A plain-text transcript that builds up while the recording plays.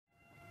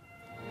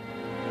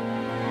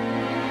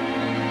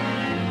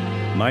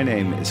My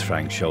name is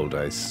Frank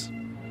Scholdeis.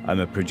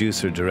 I'm a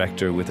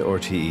producer-director with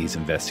RTÉ's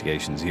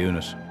Investigations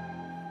Unit.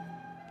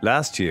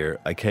 Last year,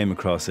 I came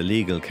across a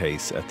legal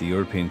case at the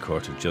European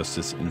Court of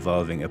Justice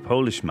involving a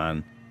Polish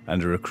man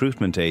and a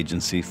recruitment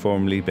agency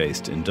formerly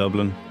based in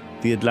Dublin,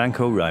 the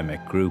Adlanco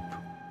Rymek Group.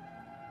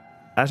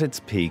 At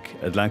its peak,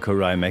 Adlanco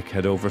Rymek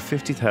had over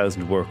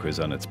 50,000 workers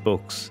on its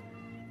books.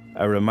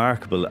 A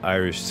remarkable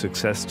Irish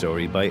success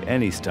story by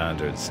any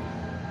standards,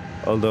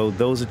 although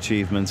those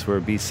achievements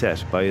were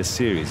beset by a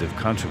series of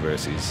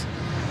controversies.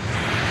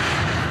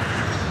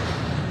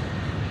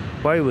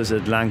 Why was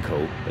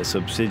Adlanco, a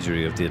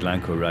subsidiary of the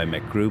Adlanco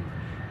Rymek Group,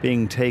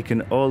 being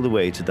taken all the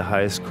way to the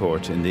highest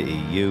court in the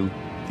EU,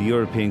 the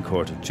European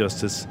Court of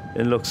Justice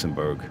in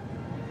Luxembourg?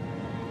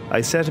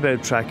 I set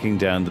about tracking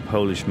down the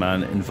Polish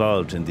man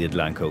involved in the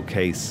Adlanco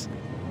case.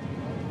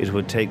 It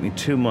would take me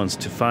 2 months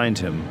to find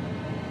him.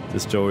 The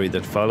story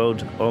that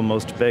followed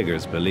almost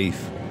beggars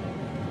belief,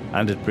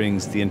 and it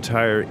brings the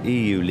entire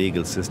EU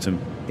legal system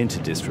into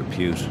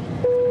disrepute.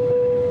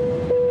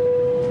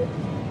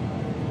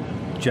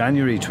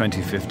 January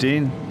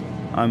 2015,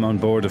 I'm on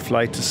board a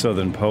flight to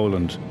southern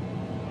Poland.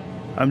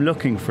 I'm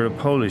looking for a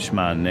Polish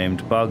man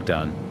named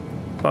Bogdan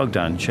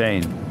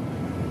Chain.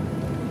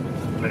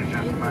 Ladies and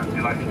gentlemen,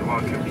 we'd like to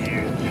welcome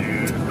you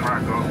to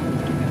Krakow.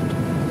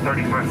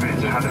 35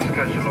 minutes ahead of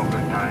schedule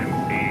over time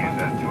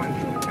is at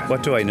 20.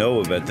 What do I know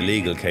about the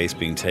legal case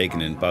being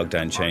taken in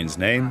Bogdan Chain's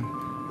name?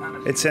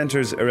 It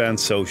centres around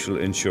social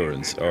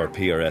insurance, or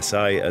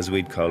PRSI as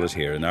we'd call it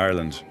here in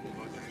Ireland.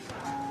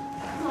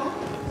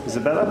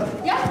 Isabella?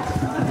 Yeah.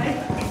 Okay.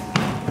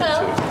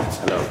 Hello.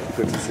 Hello,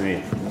 good to see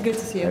you. Good to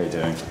see you. How are you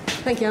doing?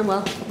 Thank you, I'm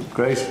well.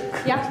 Great.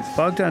 Yeah.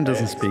 Bogdan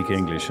doesn't speak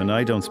English and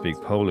I don't speak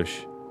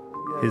Polish.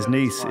 His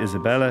niece,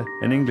 Isabella,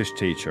 an English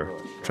teacher,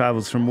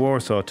 travels from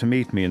Warsaw to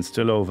meet me in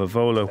Stylowa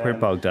Wola, where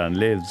Bogdan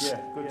lives.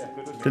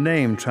 The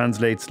name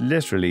translates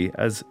literally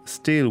as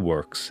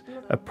steelworks,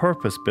 a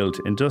purpose-built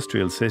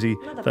industrial city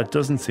that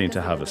doesn't seem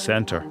to have a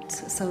centre.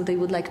 So they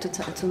would like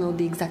to know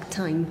the exact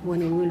time when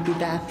we will be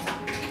there.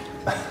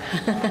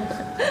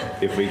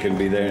 If we can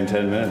be there in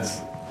 10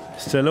 minutes.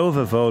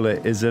 Stylowa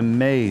Wola is a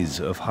maze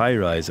of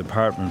high-rise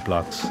apartment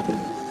blocks.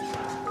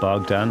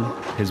 Bogdan,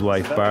 his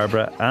wife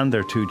Barbara and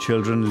their 2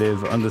 children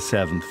live on the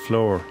 7th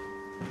floor.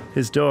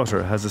 His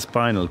daughter has a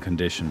spinal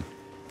condition.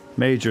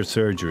 Major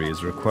surgery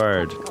is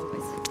required,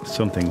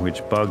 something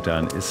which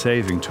Bogdan is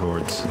saving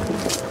towards.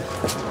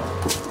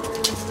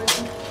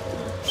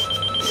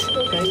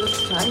 Okay,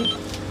 let's try.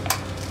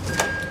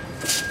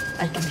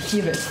 I can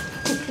hear it.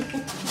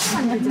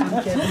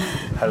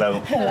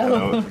 Hello.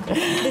 Hello.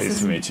 Nice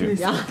to meet you.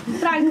 Yeah.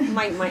 Frank,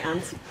 my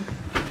aunt.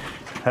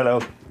 Hello.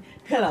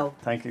 Hello.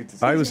 Thank you.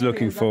 I was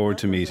looking forward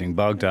to meeting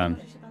Bogdan.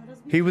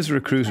 He was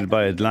recruited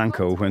by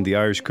Adlanco when the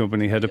Irish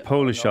company had a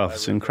Polish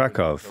office in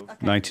Krakow,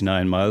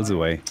 99 miles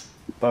away.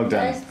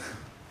 Bogdan. Cześć.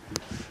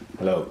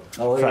 Hello.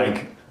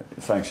 Frank.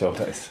 Frank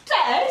Scholdeis.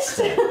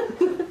 Cześć.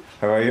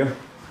 How are you?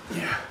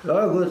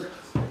 Oh, good.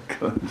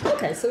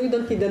 Okay, so you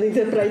don't need an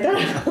interpreter.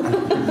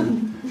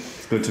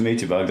 It's good to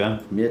meet you, Bogdan.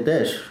 Mnie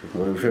też.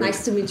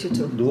 Nice to meet you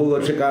too.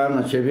 Długo czekałem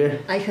na ciebie.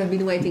 I have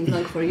been waiting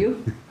long for you.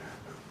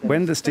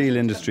 When the steel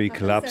industry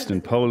collapsed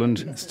in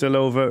Poland,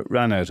 Stylowa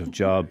ran out of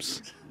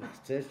jobs.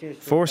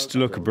 Forced to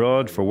look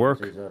abroad for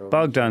work,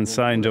 Bogdan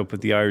signed up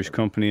with the Irish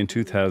company in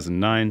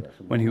 2009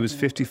 when he was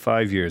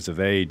 55 years of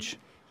age.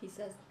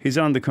 He's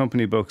on the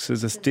company books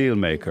as a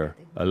steelmaker,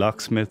 a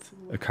locksmith,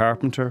 a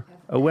carpenter,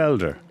 a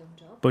welder.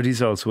 But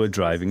he's also a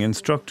driving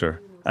instructor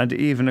and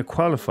even a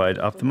qualified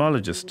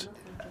ophthalmologist.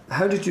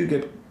 How did you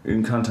get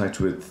in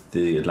contact with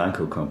the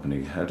Adlanco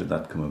company? How did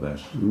that come about?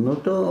 No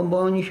to, bo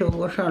oni się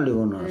ogłaszali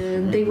u nas.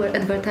 They were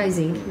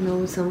advertising,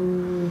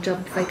 some job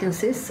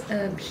vacancies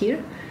here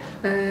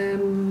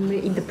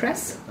in the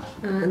press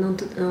and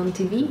on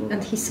TV,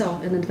 and he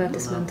saw an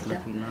advertisement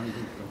there.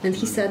 And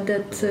he said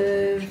that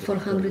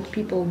 400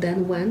 people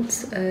then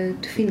went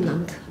to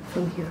Finland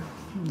from here.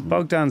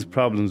 Bogdan's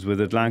problems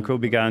with Adlanco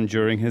began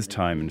during his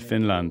time in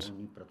Finland.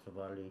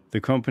 The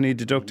company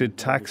deducted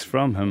tax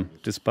from him,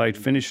 despite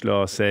Finnish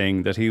law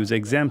saying that he was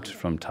exempt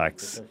from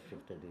tax.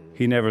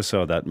 He never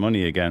saw that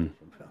money again.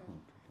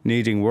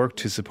 Needing work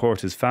to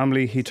support his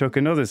family, he took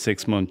another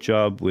 6-month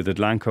job with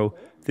Adlanco,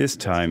 this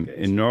time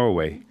in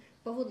Norway.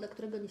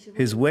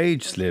 His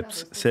wage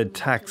slips said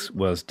tax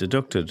was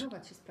deducted,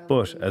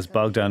 but as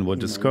Bogdan would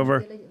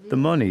discover, the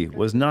money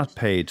was not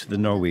paid to the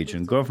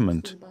Norwegian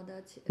government.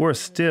 Worse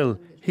still,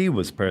 he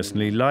was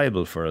personally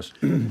liable for it.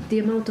 The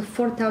amount of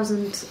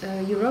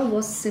 4,000 euro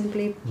was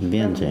simply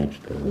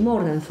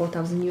more than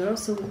 4,000 euros,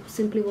 so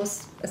simply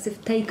was as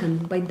if taken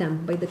by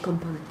them, by the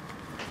company.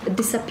 It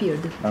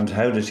disappeared. And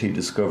how did he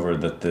discover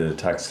that the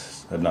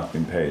tax had not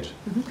been paid?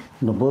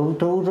 No bo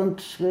to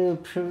urząd...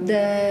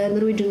 The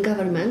Norwegian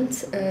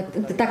government,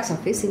 the tax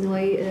office, in a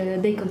way,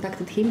 they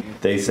contacted him.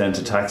 They sent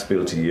a tax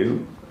bill to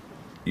you.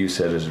 You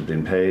said it had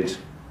been paid.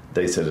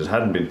 They said it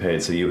hadn't been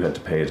paid, so you had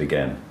to pay it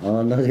again.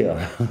 Oh, no,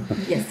 yeah.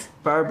 Yes.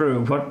 Barbara,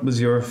 what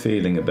was your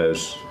feeling about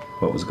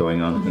what was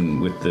going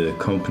on with the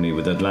company,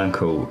 with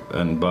Adlanco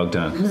and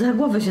Bogdan? Za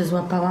głowę się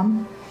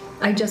złapałam.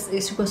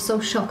 She was so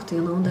shocked,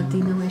 that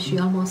in a way she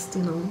almost,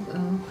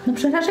 No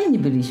przerażeni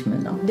byliśmy,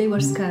 no. they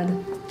were scared.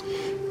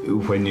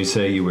 When you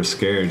say you were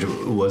scared,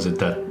 was it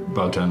that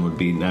Bogdan would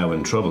be now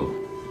in trouble?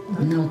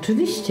 No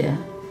oczywiście.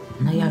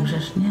 No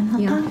jakżeż nie? No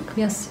Yeah, tak.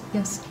 yes.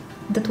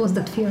 That was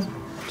that fear.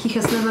 He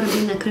has never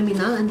been a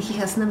criminal and he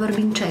has never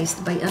been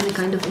chased by any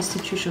kind of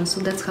institution,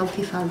 so that's how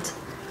he felt.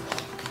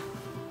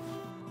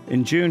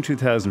 In June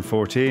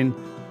 2014,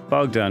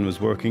 Bogdan was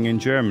working in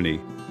Germany,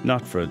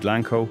 not for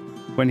Adlanco,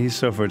 when he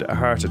suffered a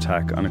heart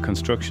attack on a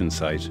construction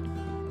site.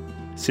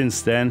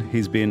 Since then,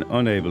 he's been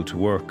unable to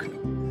work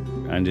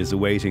and is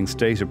awaiting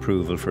state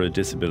approval for a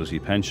disability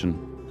pension.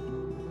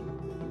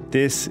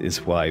 This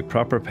is why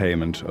proper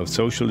payment of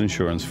social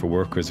insurance for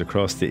workers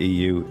across the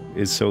EU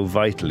is so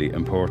vitally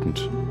important.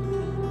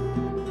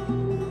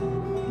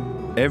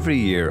 Every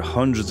year,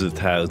 hundreds of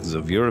thousands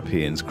of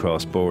Europeans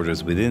cross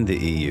borders within the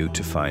EU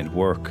to find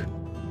work.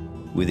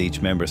 With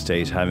each member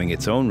state having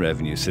its own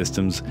revenue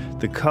systems,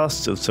 the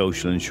costs of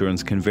social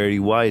insurance can vary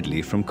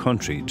widely from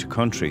country to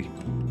country.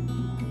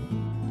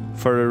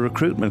 For a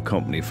recruitment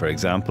company, for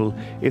example,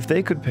 if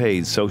they could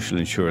pay social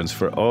insurance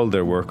for all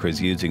their workers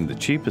using the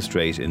cheapest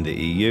rate in the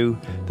EU,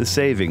 the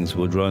savings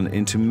would run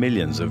into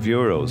millions of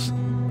euros.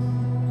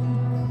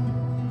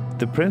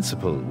 The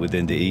principle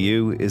within the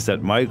EU is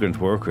that migrant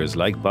workers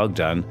like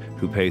Bogdan,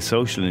 who pay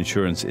social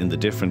insurance in the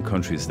different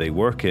countries they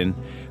work in,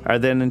 are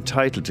then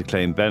entitled to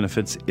claim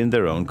benefits in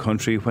their own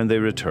country when they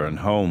return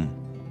home.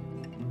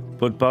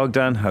 But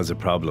Bogdan has a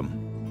problem.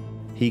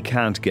 He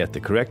can't get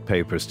the correct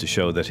papers to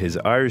show that his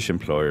Irish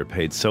employer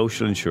paid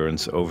social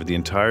insurance over the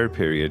entire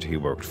period he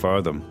worked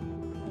for them.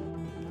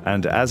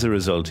 And as a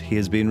result, he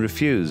has been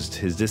refused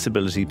his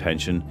disability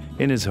pension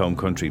in his home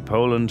country,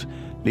 Poland,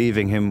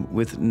 leaving him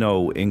with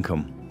no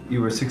income.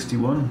 You were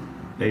 61,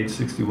 age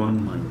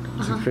 61.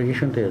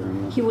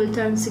 61. He will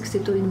turn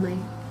 62 in May.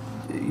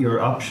 Your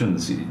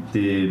options,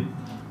 the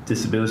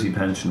disability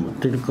pension.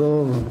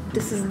 Tylko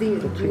This is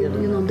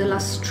the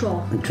last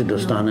straw. czy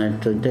dostanę,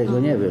 to tego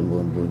nie wiem,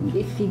 bo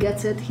If he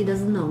gets it, he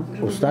doesn't know.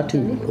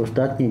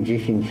 ostatnie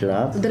 10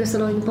 lat There is a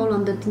law in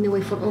Poland that in a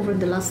way for over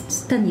the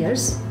last 10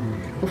 years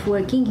of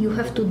working, you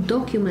have to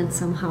document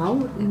somehow,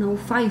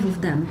 5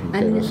 of them.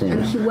 And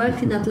he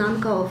worked in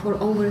Atlanco for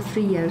over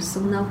 3 years, so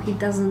now he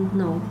doesn't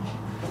know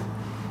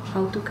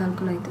how to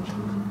calculate it.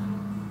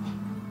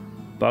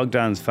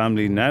 Bogdan's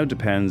family now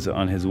depends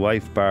on his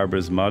wife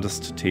Barbara's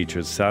modest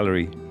teacher's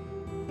salary.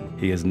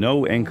 He has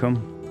no income,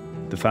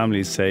 the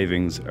family's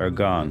savings are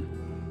gone.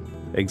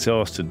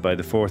 Exhausted by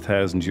the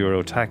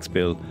 €4,000 tax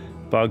bill,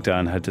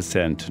 Bogdan had to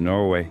send to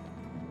Norway.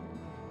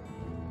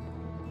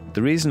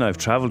 The reason I've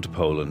travelled to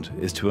Poland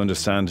is to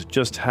understand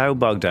just how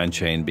Bogdan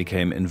Chain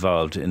became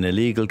involved in a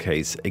legal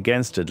case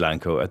against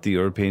Adlanco at the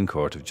European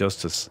Court of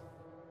Justice.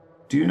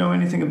 Do you know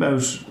anything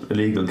about a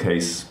legal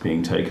case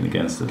being taken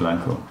against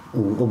Adlanco?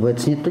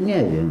 obecnie to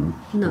nie wiem.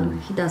 No,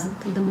 he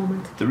doesn't at the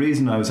moment. The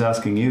reason I was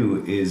asking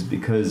you is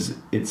because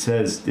it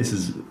says this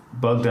is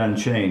Bogdan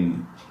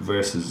Chain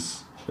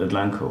versus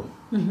Adlanco.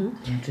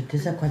 Czy ty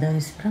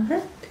zakładałeś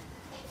sprawę?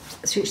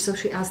 So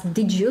she asked,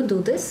 did you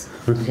do this?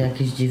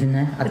 Jakieś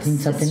dziwne, a ty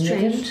nic o tym nie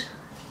wiesz?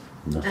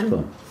 No And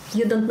skąd?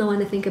 you don't know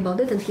anything about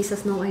it? And he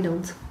says, no, I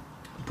don't.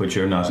 But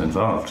you're not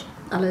involved.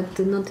 Ale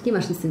ty nie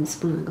masz nic z tym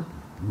wspólnego.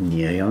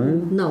 Nie, ja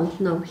No,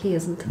 he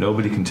isn't.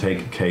 Nobody can take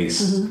a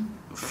case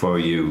for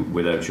you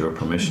without your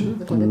permission.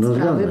 Zakładać No,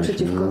 sprawy zgadza się,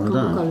 przeciwko no, tak.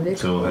 komukolwiek.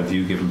 So have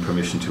you given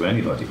permission to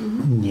anybody?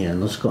 nie,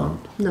 no skąd?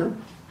 No.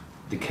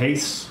 The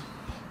case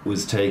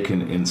was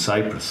taken in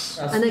Cyprus.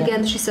 And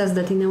again, she says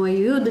that in a way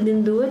you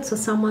didn't do it, so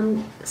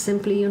someone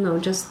simply,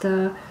 just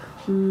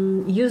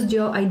used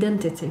your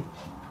identity.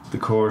 The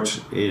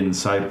court in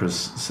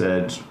Cyprus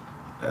said,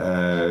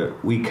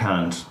 we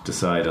can't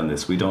decide on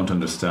this, we don't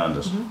understand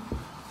it.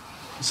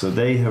 So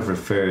they have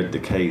referred the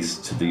case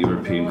to the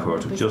European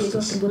Court of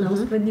Justice. Trybunału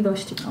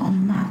Sprawiedliwości. O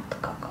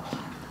matko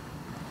kochana.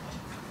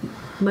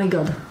 My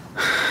God.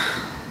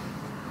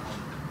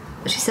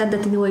 She said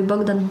that in a way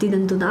Bogdan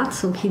didn't do that,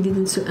 so he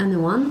didn't sue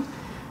anyone,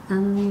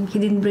 and he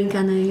didn't bring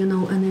any,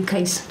 any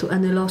case to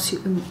any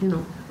lawsuit,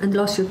 and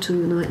lawsuit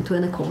to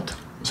any court.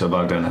 So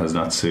Bogdan has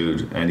not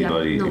sued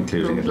anybody,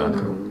 including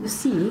Adlanco. No. You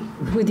see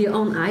with your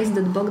own eyes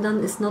that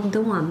Bogdan is not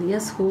the one,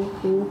 yes,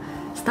 who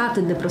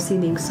started the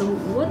proceedings. So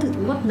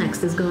what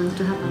next is going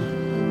to happen?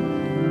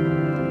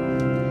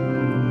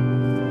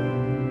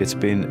 It's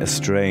been a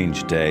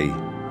strange day.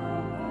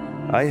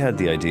 I had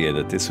the idea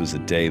that this was a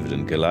David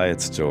and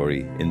Goliath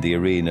story in the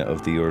arena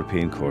of the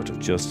European Court of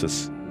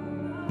Justice.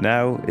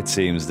 Now it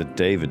seems that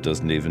David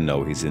doesn't even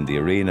know he's in the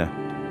arena.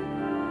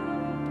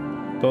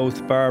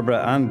 Both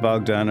Barbara and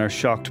Bogdan are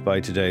shocked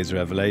by today's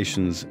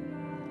revelations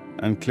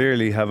and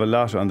clearly have a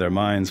lot on their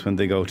minds when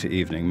they go to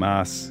evening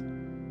mass.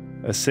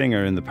 A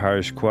singer in the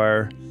parish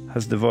choir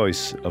has the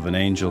voice of an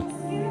angel.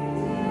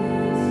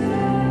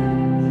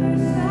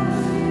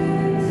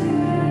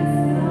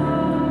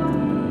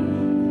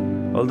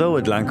 Although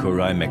Adlanco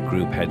Rymec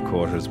Group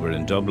headquarters were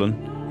in Dublin,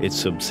 its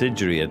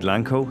subsidiary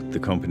Adlanco, the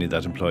company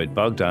that employed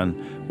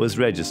Bogdan, was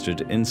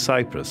registered in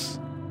Cyprus.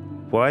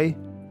 Why?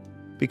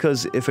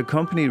 Because if a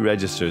company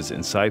registers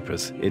in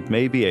Cyprus, it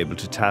may be able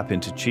to tap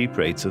into cheap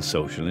rates of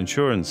social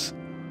insurance.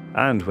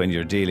 And when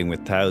you're dealing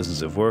with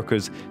thousands of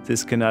workers,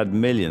 this can add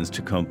millions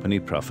to company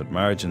profit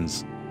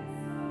margins.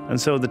 And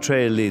so the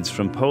trail leads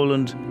from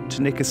Poland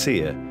to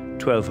Nicosia,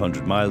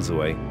 1,200 miles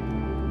away.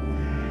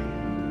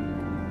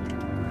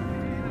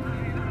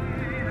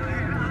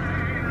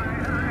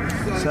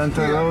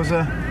 Santa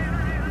Rosa.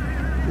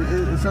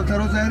 Santa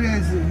Rosa area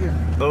is here.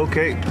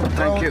 Okay,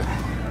 thank you.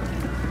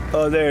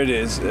 Oh, there it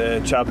is,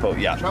 Chapo,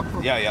 yeah.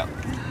 Chapo. Yeah.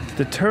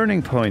 The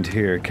turning point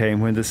here came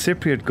when the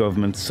Cypriot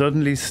government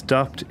suddenly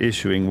stopped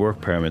issuing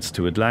work permits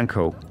to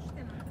Adlanco.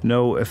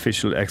 No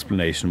official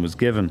explanation was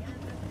given.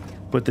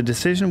 But the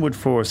decision would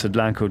force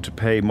Adlanco to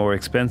pay more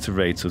expensive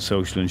rates of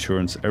social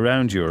insurance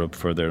around Europe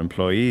for their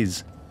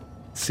employees,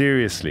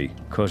 seriously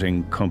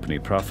cutting company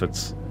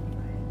profits.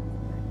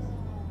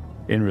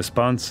 In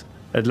response,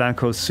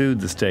 Adlanco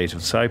sued the state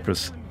of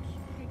Cyprus.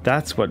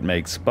 That's what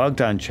makes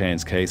Bogdan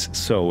Chain's case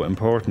so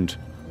important.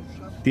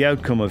 The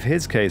outcome of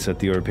his case at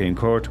the European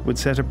Court would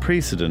set a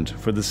precedent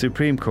for the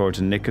Supreme Court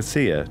in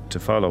Nicosia to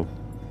follow.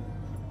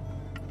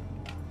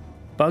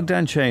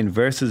 Bogdan Chain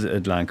versus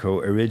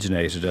Adlanco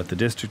originated at the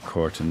District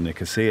Court in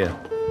Nicosia.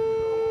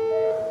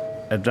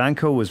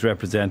 Adlanco was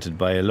represented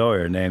by a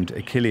lawyer named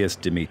Achilles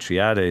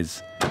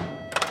Dimitriades.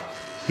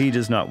 He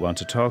does not want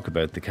to talk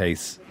about the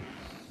case.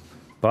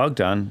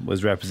 Bogdan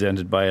was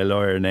represented by a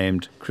lawyer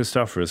named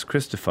Christoforos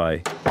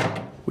Christofai.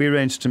 We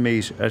arranged to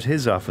meet at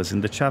his office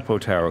in the Chapo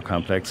Tower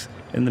complex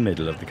in the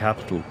middle of the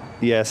capital.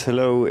 Yes,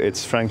 hello,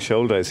 it's Frank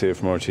Scholdeis here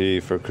from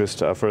RTÉ for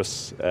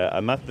Christoforos.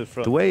 I'm at the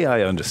front. The way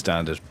I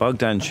understand it,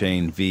 Bogdan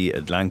Chain v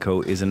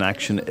Adlanco is an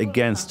action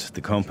against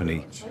the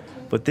company.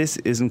 But this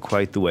isn't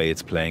quite the way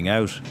it's playing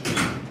out.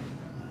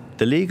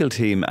 The legal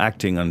team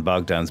acting on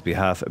Bogdan's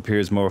behalf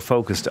appears more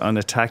focused on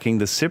attacking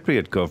the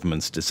Cypriot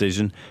government's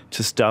decision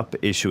to stop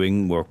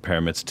issuing work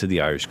permits to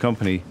the Irish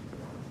company.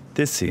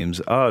 This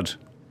seems odd.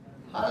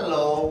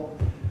 Hello.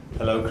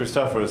 Hello,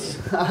 Christoforos.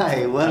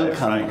 Hi, welcome.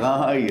 Frank.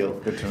 How are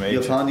you? Good to meet you.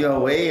 You found your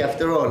way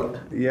after all.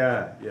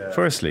 Yeah.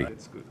 Firstly,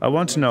 I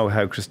want to know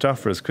how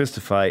Christoforos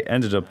Christofai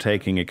ended up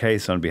taking a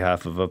case on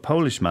behalf of a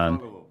Polish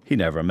man he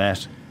never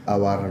met.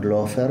 Our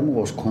law firm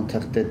was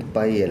contacted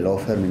by a law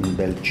firm in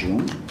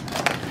Belgium.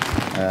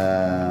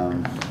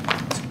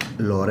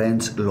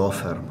 Lorenz Law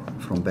Firm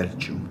from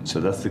Belgium. So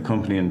that's the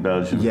company in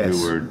Belgium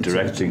who were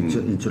directing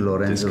it's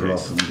Lorenz Law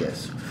Firm,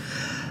 yes.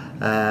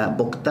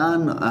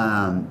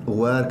 Bogdan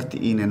worked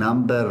in a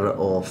number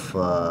of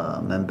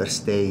member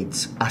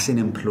states as an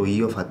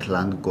employee of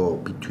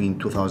Adlanco between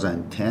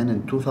 2010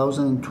 and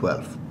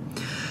 2012.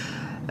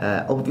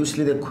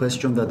 Obviously, the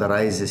question that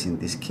arises in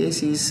this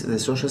case is the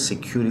social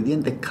security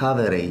and the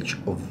coverage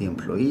of the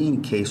employee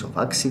in case of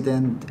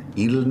accident,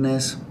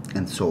 illness,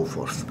 and so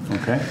forth.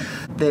 Okay.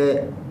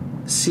 The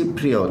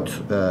Cypriot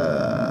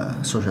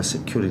Social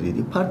Security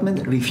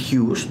Department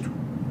refused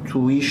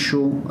to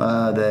issue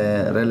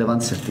the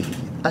relevant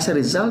certificate. As a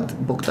result,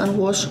 Bogdan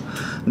was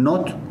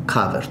not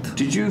covered.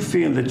 Did you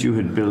feel that you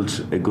had built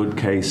a good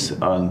case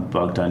on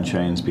Bogdan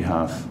Chain's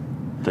behalf?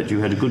 That you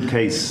had a good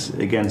case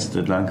against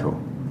Adlanco?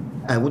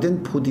 I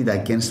wouldn't put it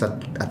against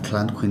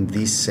Adlanco in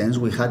this sense.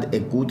 We had a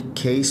good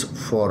case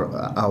for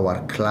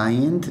our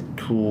client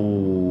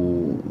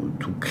to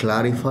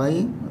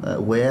clarify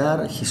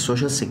where his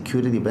social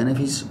security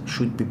benefits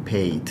should be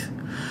paid.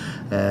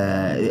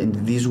 And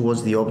this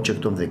was the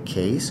object of the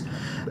case.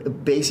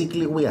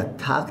 Basically, we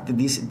attacked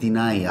this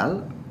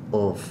denial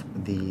of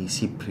the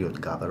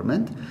Cypriot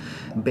government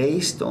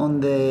based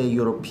on the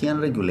European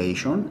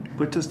regulation.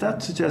 But does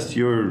that suggest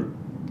your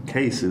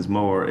case is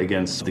more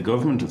against the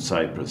government of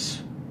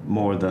Cyprus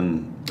more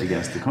than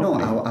against the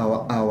company? No,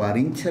 our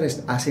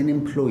interest as an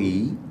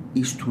employee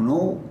is to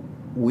know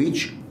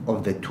which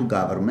of the two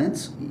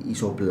governments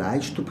is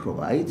obliged to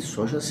provide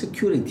social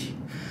security.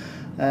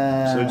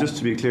 So just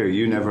to be clear,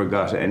 you never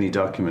got any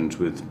document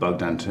with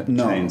Bogdan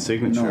Chain's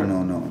signature?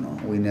 No.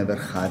 We never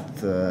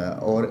had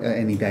or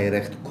any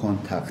direct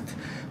contact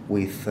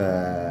with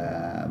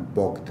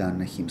Bogdan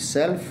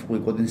himself. We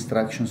got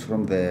instructions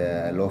from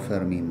the law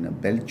firm in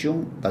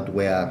Belgium that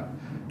were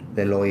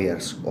the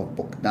lawyers of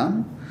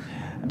Bogdan.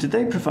 Did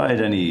they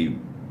provide any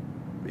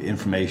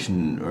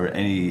information or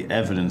any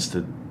evidence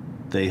that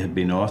they had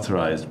been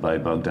authorized by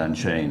Bogdan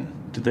Chain?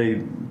 Did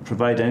they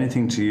provide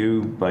anything to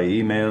you by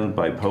email,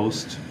 by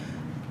post?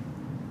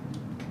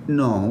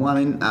 No, I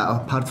mean,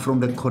 apart from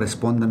the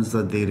correspondence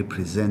that they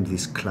represent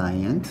this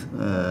client,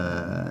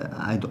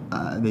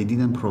 they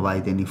didn't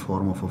provide any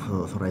form of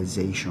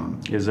authorization.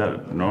 Is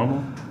that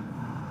normal?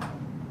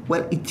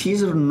 Well, it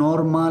is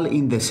normal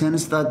in the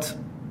sense that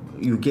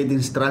you get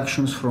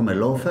instructions from a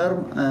law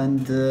firm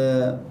and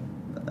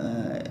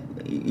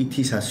it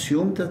is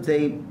assumed that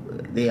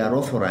they are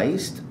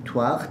authorized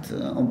to act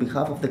on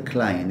behalf of the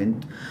client.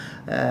 And,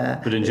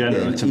 but in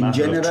general, it's a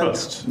matter of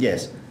trust.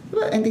 Yes,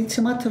 and it's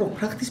a matter of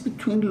practice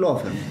between law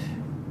firms.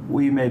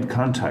 We made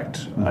contact.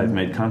 Mm-hmm. I've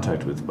made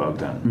contact with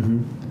Bogdan.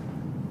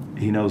 Mm-hmm.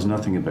 He knows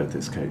nothing about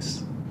this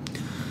case.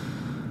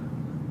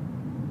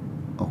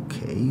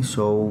 Okay,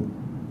 so...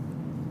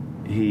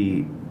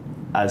 he,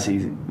 as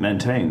he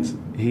maintains,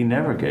 he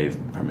never gave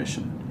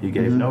permission. He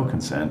gave no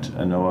consent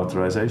and no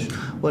authorization.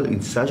 Well,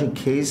 in such a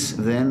case,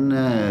 then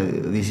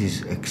this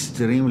is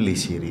extremely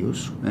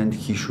serious, and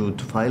he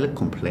should file a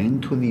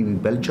complaint to the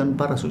Belgian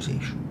Bar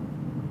Association.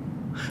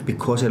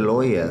 Because a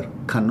lawyer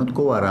cannot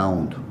go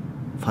around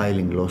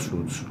filing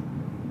lawsuits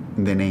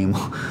in the name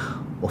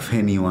of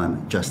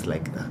anyone just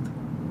like that.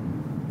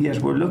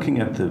 Yet we're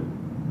looking at the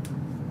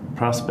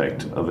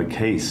prospect of a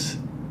case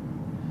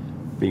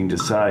being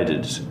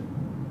decided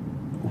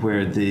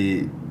where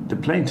the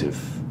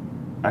plaintiff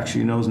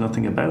actually knows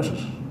nothing about it.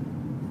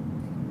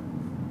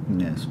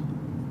 Yes.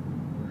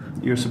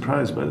 You're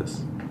surprised by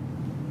this?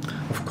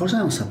 Of course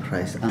I'm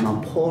surprised. I'm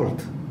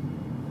appalled.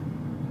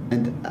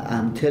 And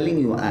I'm telling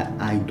you,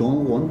 I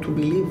don't want to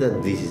believe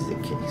that this is the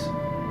case.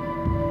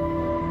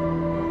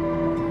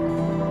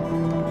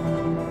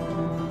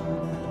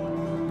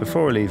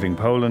 Before leaving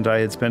Poland, I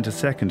had spent a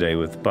second day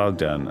with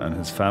Bogdan and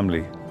his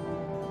family.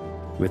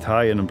 With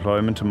high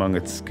unemployment among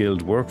its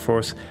skilled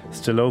workforce,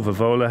 Stylowa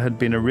Wola had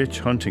been a rich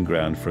hunting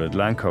ground for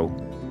Adlanco.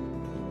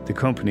 The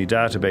company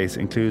database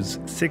includes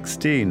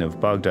 16 of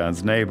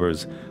Bogdan's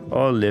neighbours,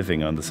 all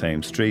living on the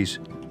same street.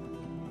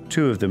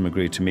 2 of them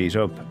agreed to meet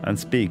up and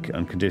speak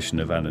on condition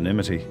of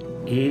anonymity.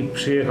 I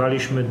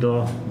przyjechaliśmy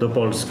do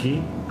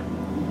Polski.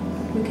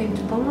 We came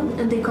to Poland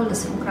and they called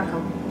us from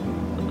Krakow.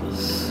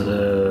 Z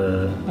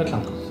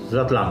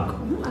Atlanco.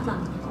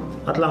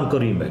 Atlanco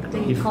Rimek.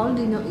 They called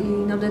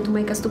in order to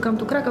make us to come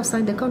to Krakow,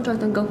 sign the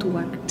contract and go to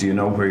work. Do you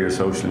know where your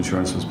social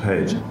insurance was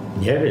paid?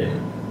 Nie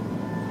wiem.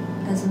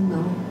 Doesn't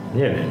know.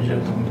 Nie wiem.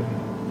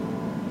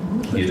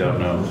 You don't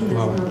know? He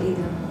doesn't know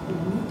either.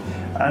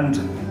 And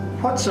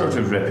what sort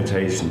of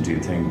reputation do you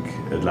think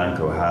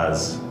Adlanco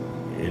has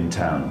in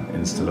town,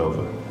 in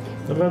Stylowa?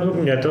 No według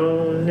mnie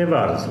to nie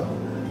bardzo.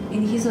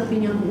 In his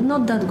opinion,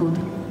 not that good.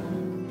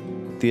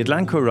 The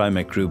Adlanco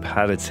Rymek Group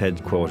had its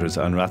headquarters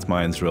on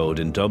Rathmines Road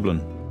in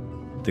Dublin.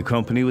 The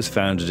company was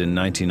founded in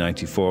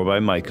 1994 by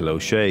Michael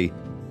O'Shea,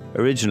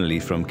 originally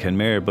from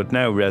Kenmare but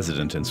now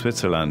resident in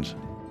Switzerland.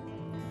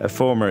 A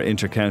former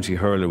inter-county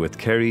hurler with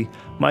Kerry,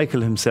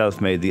 Michael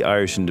himself made the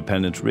Irish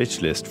Independent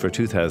Rich List for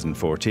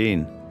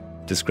 2014,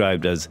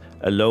 described as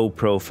a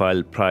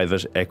low-profile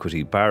private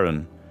equity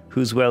baron,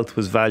 whose wealth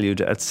was valued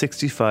at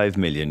 €65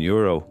 million.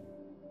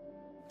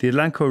 The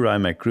Adlanco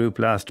Rymek Group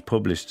last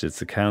published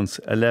its accounts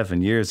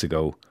 11 years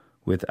ago,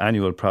 with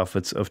annual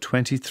profits of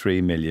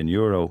 €23 million.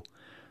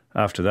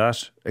 After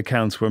that,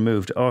 accounts were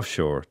moved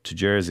offshore to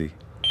Jersey.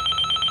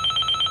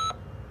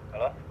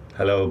 Hello?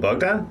 Hello,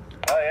 Bogdan?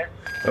 Hi.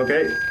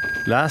 Okay.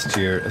 Last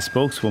year, a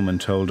spokeswoman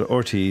told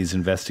RTÉ's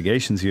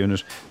investigations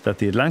unit that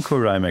the Adlanco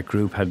Rymek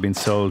Group had been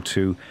sold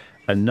to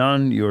a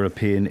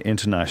non-European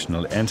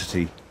international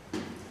entity.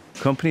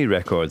 Company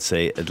records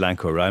say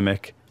Adlanco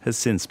Rymek has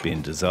since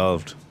been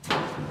dissolved.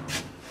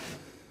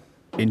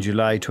 In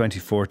July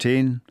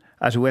 2014,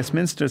 at a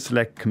Westminster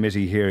Select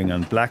Committee hearing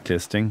on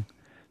blacklisting,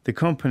 the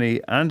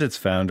company and its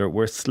founder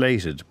were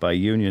slated by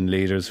union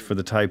leaders for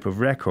the type of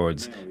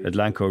records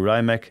Adlanco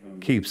Rymek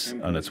keeps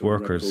on its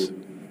workers.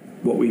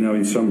 What we know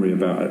in summary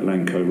about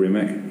Adlanco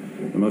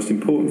Rymek, the most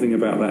important thing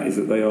about that is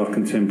that they are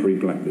contemporary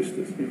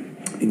blacklisters.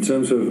 In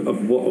terms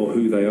of what or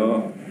who they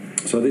are,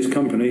 so this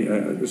company,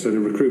 so the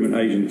recruitment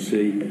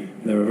agency,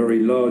 they're a very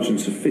large and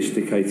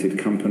sophisticated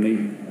company,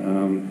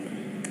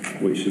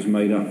 which is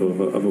made up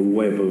of a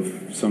web of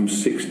some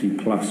 60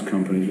 plus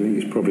companies. I think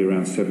it's probably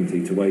around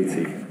 70 to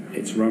 80.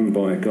 It's run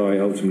by a guy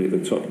ultimately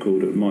at the top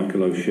called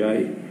Michael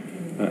O'Shea,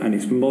 and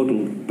its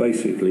model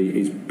basically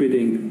is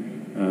bidding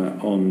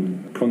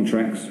on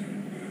contracts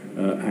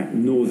at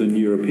Northern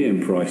European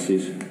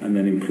prices and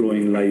then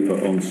employing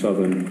labour on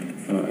Southern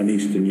and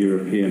Eastern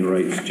European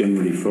rates,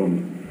 generally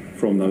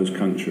from those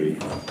countries.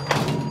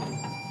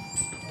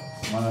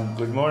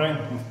 Good morning.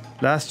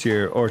 Last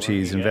year,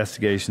 RTÉ's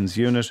investigations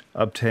unit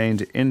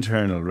obtained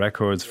internal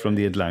records from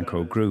the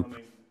Adlanco Group.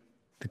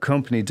 The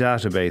company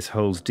database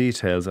holds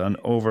details on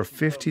over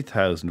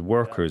 50,000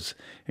 workers,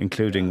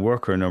 including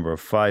worker number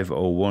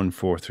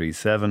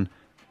 501437,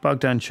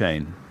 Bogdan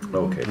Chain.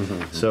 Okay,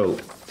 so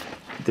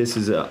this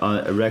is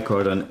a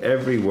record on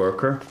every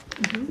worker,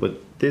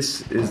 but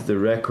this is the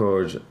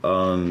record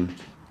on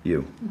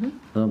you.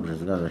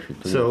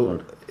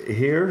 So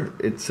here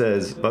it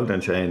says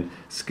Bogdan Chain,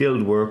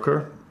 skilled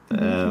worker,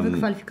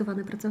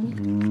 Wykwalifikowany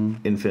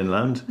pracownik. in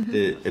Finland.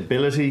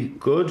 Ability,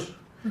 good.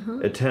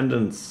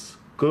 Attendance,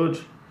 good.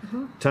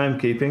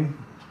 Timekeeping,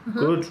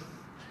 good.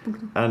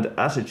 And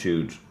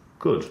attitude,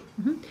 good.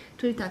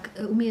 Czyli tak,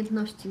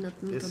 umiejętności no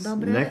to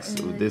dobre.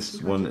 Next,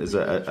 this one is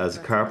as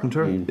a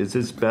carpenter. Is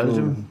this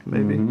Belgium,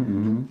 maybe?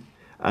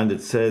 And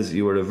it says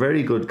you are a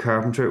very good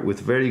carpenter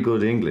with very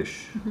good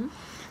English.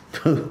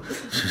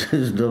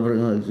 Z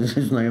dobrą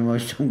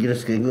znajomością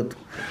angielskiego.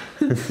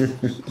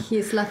 He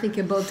is laughing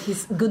about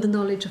his good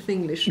knowledge of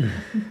English.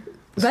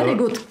 Very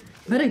good.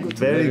 Very good.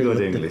 Very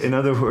good English. In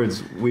other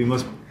words, we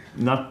must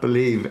not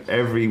believe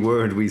every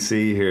word we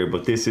see here,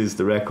 but this is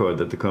the record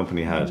that the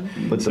company had.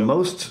 But the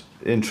most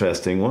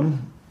interesting one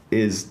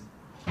is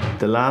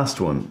the last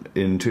one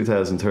in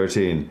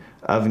 2013.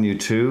 Avenue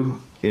 2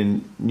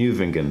 in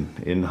Nieuwingen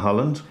in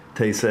Holland.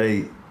 They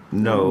say,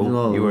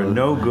 no, you are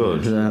no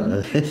good.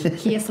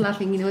 He is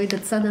laughing in a way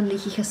that suddenly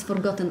he has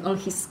forgotten all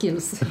his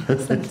skills.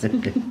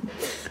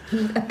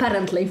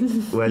 Apparently.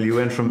 Well, you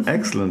went from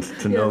excellent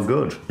to no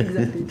good.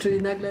 Exactly.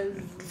 Czyli nagle...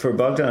 For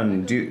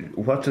Bogdan,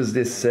 what does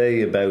this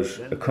say about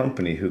a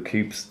company who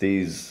keeps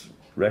these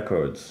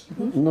records?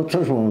 No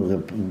cóż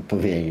mogę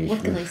powiedzieć.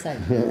 What can I say?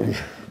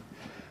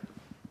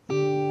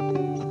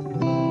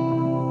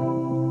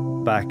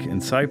 Back in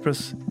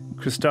Cyprus,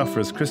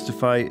 Christoforos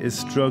Christofai is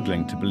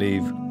struggling to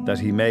believe that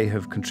he may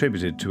have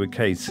contributed to a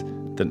case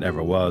that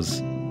never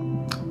was.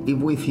 If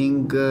we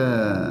think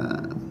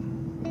the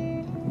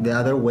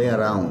other way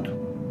around,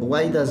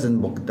 why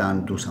doesn't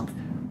Bogdan do something?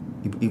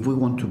 If we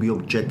want to be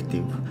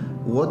objective,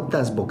 what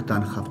does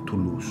Bogdan have to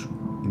lose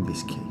in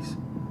this case?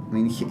 I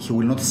mean, he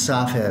will not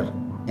suffer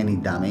any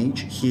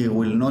damage. He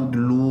will not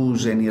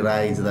lose any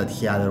rights that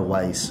he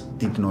otherwise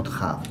did not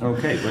have.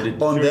 Okay,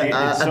 but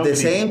at the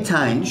same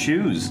time,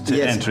 choose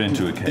to enter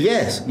into a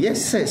case.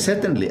 Yes,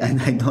 certainly,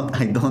 and I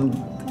don't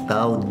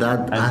doubt that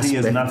and aspect. He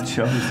has not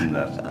chosen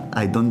that.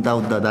 I don't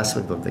doubt that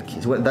aspect of the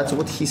case. Well, that's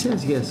what he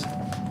says. Yes.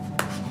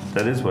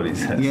 That is what he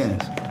says. Yes.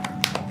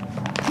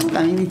 Look,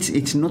 I mean,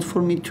 it's not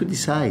for me to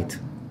decide.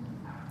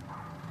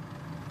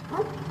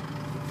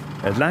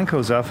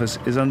 Edlanco's office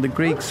is on the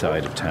Greek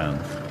side of town.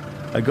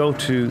 I go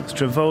to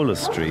Stravola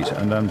Street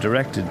and I'm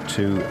directed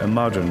to a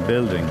modern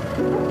building.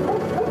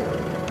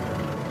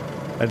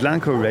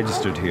 Edlanco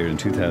registered here in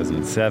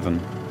 2007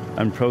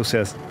 and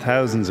processed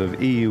thousands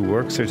of EU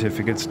work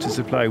certificates to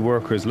supply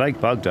workers like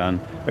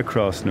Bogdan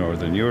across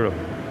Northern Europe.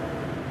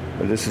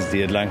 Well, this is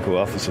the Edlanco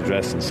office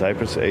address in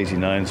Cyprus,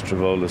 89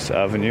 Stravolis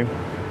Avenue,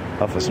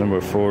 office number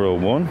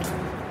 401.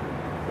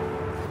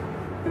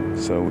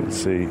 So we'll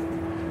see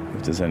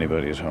if there's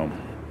anybody at home.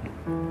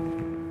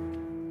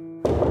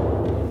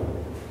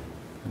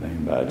 The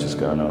name badge has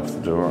gone off the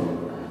door.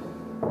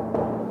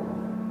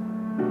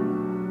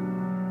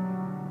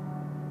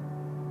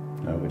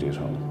 Nobody at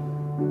home.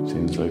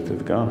 Seems like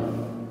they've gone.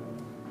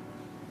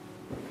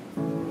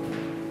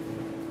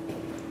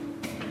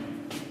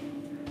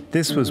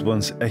 This was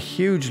once a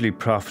hugely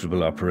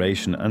profitable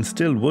operation and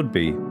still would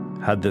be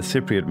had the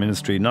Cypriot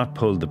ministry not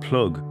pulled the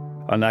plug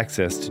on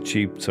access to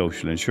cheap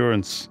social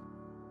insurance.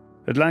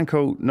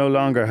 Edlanco no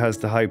longer has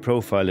the high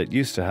profile it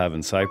used to have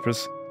in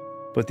Cyprus,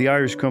 but the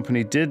Irish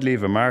company did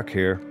leave a mark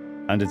here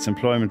and its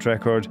employment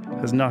record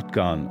has not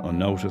gone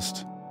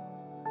unnoticed.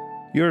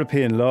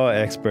 European law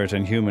expert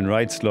and human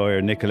rights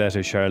lawyer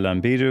Nicoletta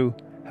Charlambidou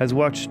has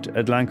watched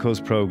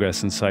Edlanco's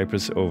progress in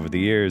Cyprus over the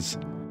years.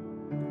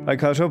 I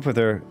caught up with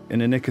her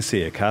in a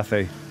Nicosia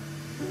cafe.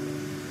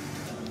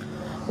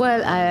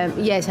 Well,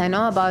 yes, I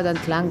know about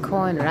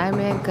Edlanco and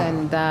Rimek,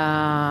 and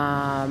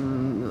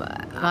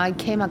I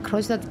came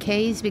across that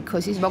case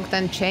because this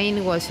Bogdan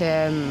Chain was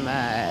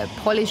a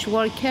Polish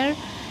worker,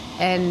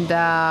 and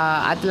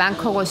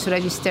Edlanco was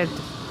registered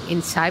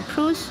in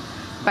Cyprus,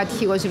 but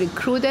he was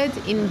recruited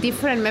in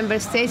different member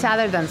states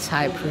other than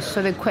Cyprus.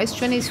 So the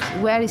question is,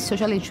 where is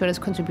social insurance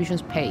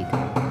contributions paid?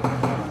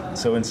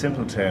 So in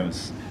simple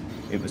terms,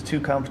 it was too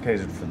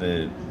complicated for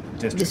the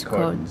district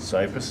court in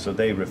Cyprus, so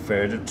they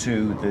referred it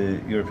to the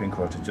European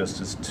Court of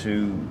Justice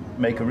to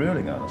make a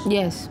ruling on it.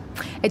 Yes,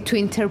 to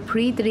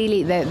interpret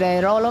really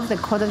the role of the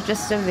Court of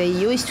Justice of the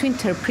EU is to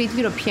interpret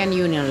European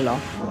Union law.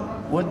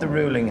 Would the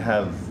ruling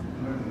have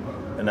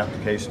an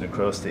application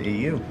across the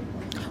EU?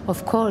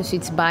 Of course,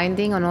 it's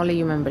binding on all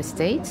EU member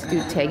states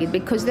to take it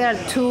because there are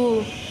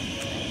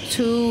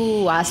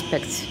two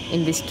aspects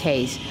in this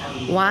case.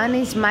 One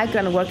is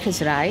migrant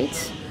workers'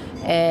 rights.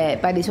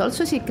 But it's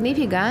also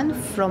significant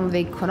from the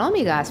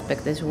economic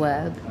aspect as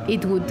well.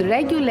 It would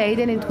regulate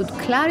and it would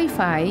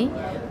clarify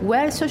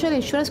where social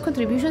insurance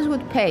contributions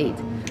would be paid.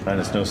 And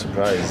it's no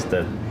surprise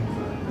that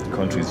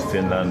countries,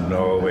 Finland,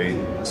 Norway,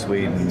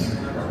 Sweden,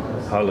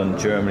 Holland,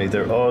 Germany,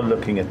 they're all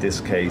looking at this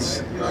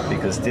case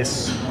because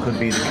this could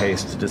be the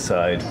case to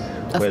decide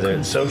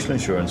whether social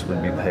insurance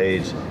would be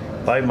paid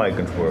by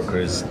migrant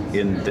workers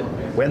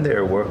when they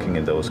are working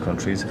in those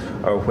countries,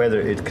 or whether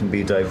it can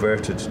be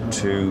diverted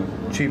to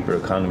cheaper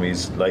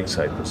economies like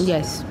Cyprus.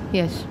 Yes.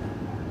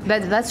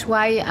 That's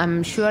why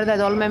I'm sure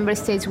that all member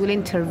states will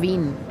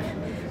intervene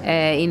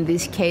in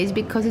this case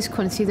because it's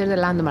considered a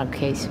landmark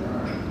case.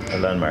 A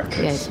landmark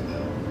case? Yes.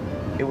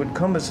 It would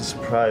come as a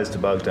surprise to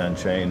Bogdan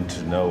Chain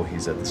to know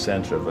he's at the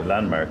centre of a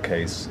landmark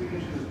case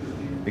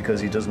because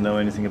he doesn't know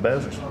anything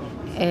about it.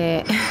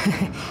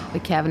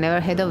 Okay, I've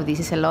never heard of this.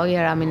 As a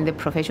lawyer, I'm in the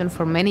profession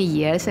for many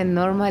years, and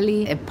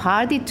normally a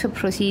party to a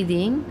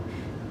proceeding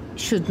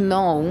should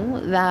know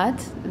that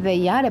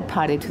they are a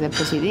party to the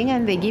proceeding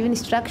and they give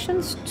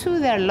instructions to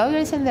their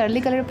lawyers and their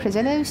legal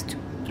representatives to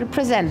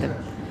represent them.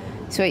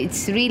 So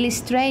it's really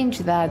strange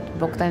that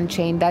Bogdan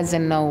Chain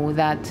doesn't know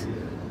that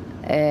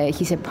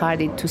he's a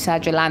party to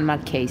such a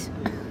landmark case.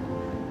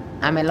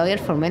 I'm a lawyer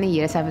for many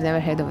years, I've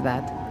never heard of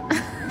that.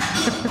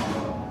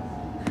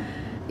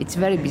 It's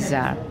very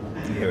bizarre.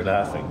 You're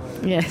laughing.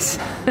 Yes.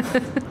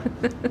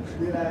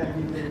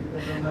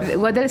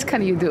 What else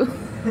can you do?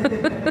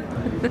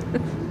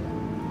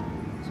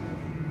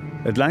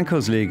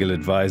 Adlanco's legal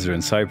advisor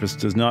in Cyprus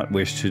does not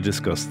wish to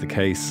discuss the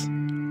case.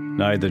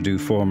 Neither do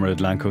former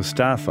Adlanco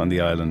staff on the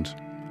island.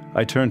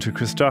 I turn to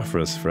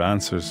Christoforos for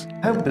answers.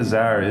 How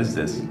bizarre is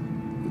this?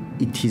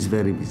 It is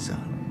very bizarre.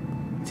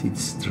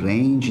 It's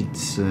strange.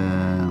 It's.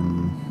 I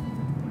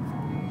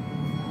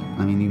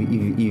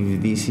mean,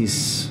 if this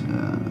is,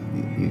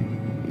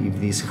 if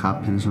this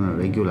happens on a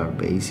regular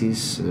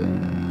basis,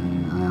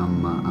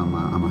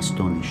 I'm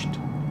astonished.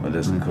 Well,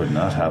 this could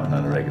not happen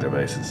on a regular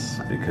basis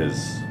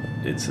because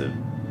it's a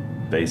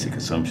basic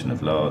assumption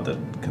of law that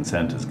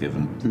consent is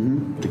given.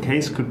 Mm-hmm. The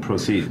case could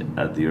proceed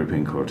at the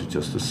European Court of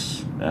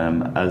Justice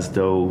as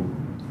though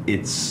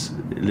it's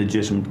a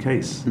legitimate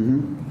case.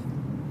 Mm-hmm.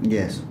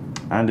 Yes.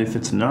 And if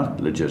it's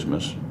not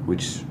legitimate,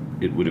 which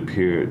it would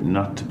appear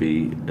not to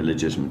be a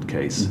legitimate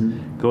case,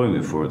 going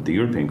before the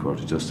European Court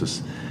of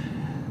Justice,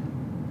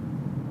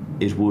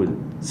 it would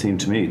seem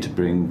to me to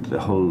bring the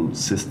whole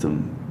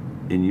system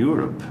in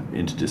Europe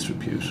into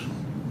disrepute.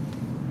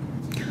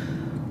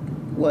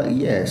 Well,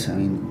 yes, I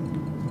mean,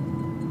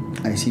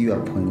 I see your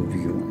point of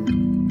view.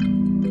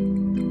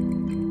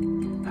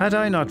 Had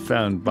I not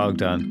found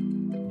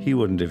Bogdan, he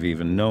wouldn't have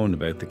even known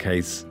about the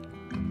case.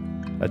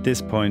 At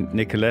this point,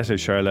 Nicoleta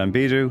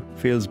Charlambidou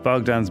feels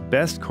Bogdan's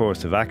best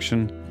course of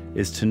action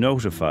is to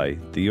notify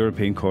the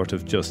European Court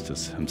of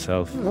Justice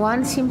himself.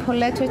 One simple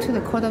letter to the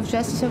Court of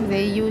Justice of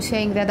the EU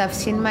saying that I've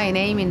seen my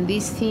name in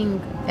this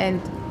thing,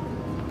 and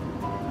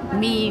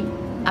me,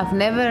 I've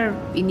never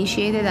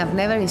initiated, I've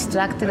never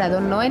instructed, I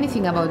don't know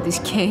anything about this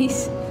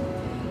case,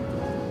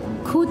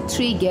 could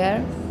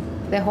trigger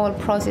the whole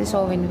process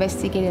of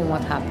investigating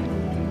what happened.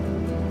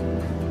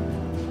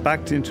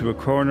 Backed into a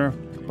corner,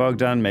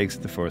 Bogdan makes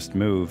the first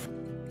move.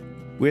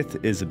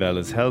 With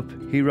Isabella's help,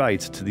 he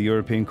writes to the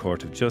European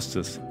Court of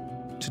Justice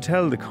to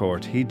tell the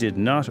court he did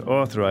not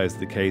authorise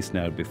the case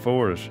now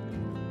before it.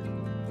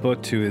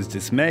 But to his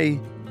dismay,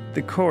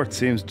 the court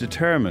seems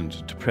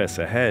determined to press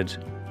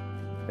ahead.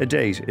 A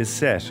date is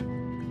set,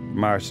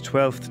 March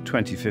 12th,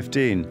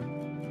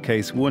 2015,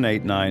 case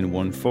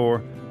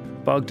 18914,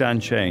 Bogdan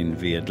Chain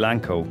v.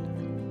 Adlanco.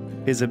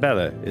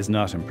 Isabella is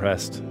not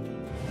impressed.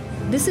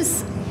 This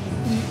is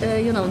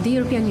the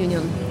European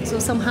Union. So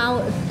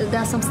somehow there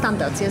are some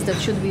standards, yes,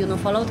 that should be,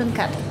 followed and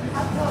kept.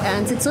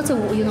 And it's not a,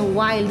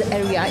 wild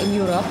area in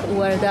Europe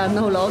where there are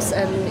no laws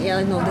and,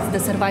 the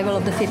survival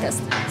of the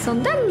fittest. So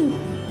then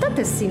that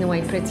is, in a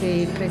way,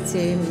 pretty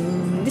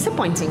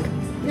disappointing.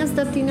 Yes,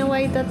 that in a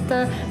way that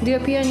the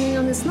European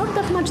Union is not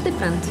that much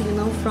different,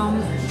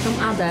 from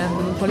other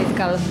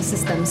political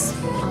systems.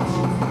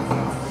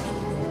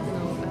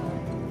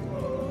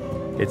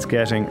 It's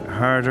getting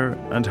harder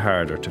and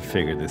harder to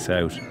figure this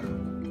out.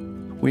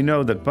 We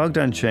know that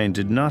Bogdan Chain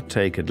did not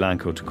take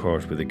Adlanco to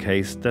court with a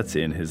case that's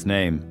in his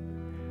name.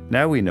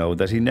 Now we know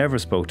that he never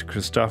spoke to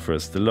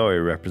Christoforos, the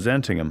lawyer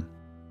representing him.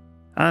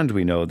 And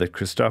we know that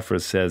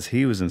Christoforos says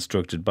he was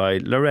instructed by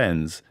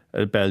Lorenz,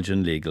 a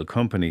Belgian legal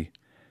company.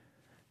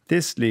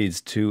 This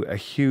leads to a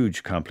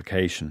huge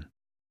complication.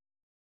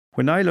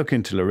 When I look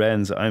into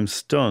Lorenz, I'm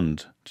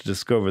stunned to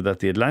discover that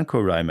the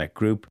Adlanco Rimek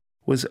group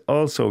was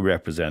also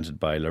represented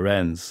by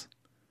Lorenz.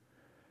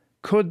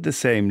 Could the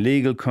same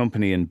legal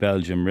company in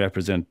Belgium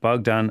represent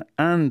Bogdan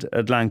and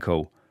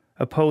Adlanco,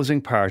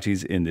 opposing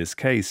parties in this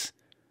case?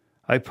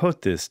 I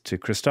put this to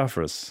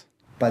Christoforos.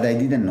 But I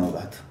didn't know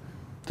that.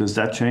 Does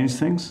that change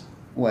things?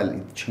 Well,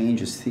 it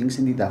changes things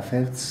and it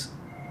affects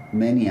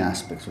many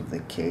aspects of the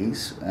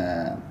case.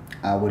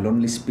 I will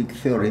only speak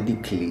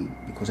theoretically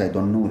because I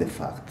don't know the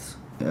facts.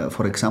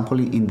 For example,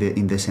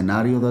 in the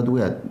scenario that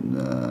we are,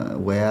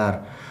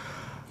 where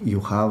you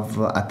have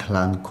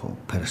Adlanco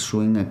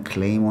pursuing a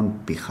claim on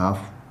behalf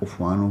of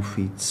one of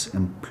its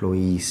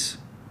employees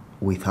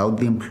without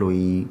the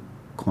employee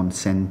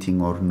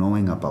consenting or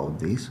knowing about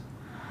this,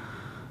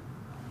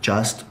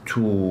 just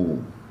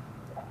to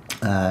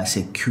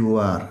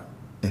secure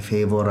a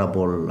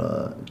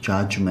favorable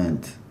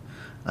judgment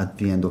at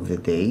the end of the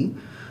day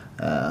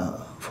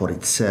for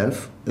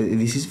itself,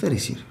 this is very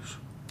serious.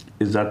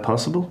 Is that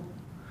possible?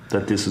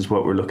 That this is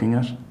what we're looking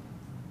at?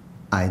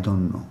 I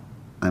don't know.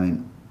 I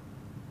mean,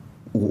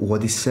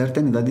 what is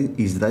certain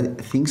is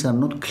that things are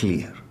not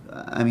clear.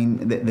 I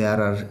mean,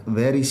 there are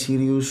very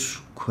serious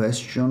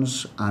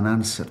questions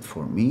unanswered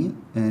for me,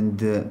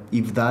 and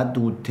if that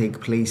would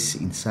take place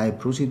in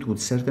Cyprus, it would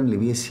certainly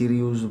be a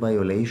serious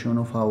violation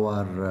of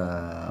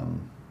our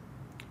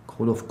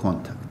code of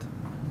conduct.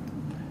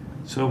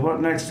 So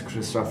what next,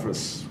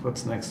 Christoforos?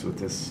 What's next with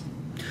this?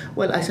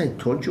 Well, as I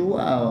told you,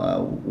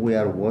 we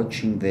are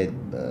watching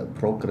the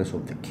progress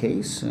of the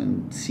case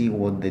and see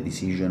what the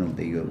decision of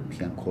the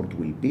European Court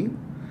will be,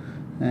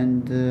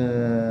 and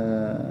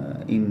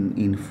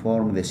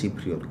inform the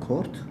Cypriot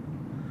Court,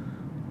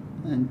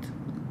 and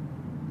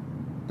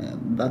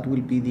that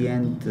will be the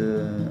end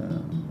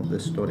of the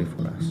story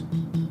for us.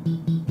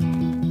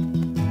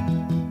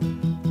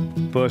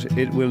 But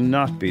it will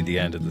not be the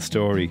end of the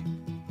story.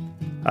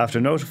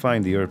 After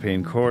notifying the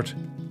European Court,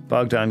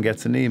 Bogdan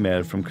gets an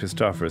email from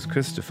Christoforos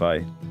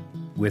Christofai.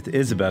 With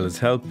Isabella's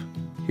help,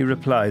 he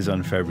replies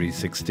on February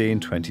 16,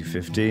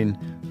 2015,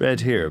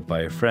 read here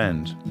by a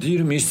friend.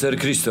 Dear Mr.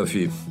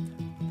 Christofi,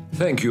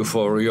 thank you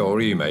for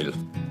your email.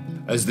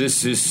 As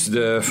this is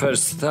the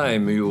first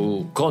time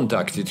you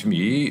contacted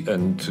me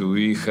and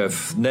we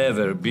have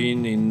never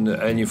been in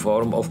any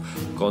form of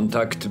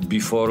contact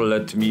before,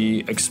 let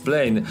me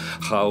explain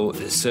how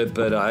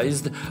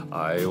surprised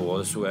I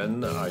was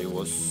when I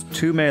was...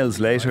 2 mails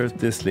later,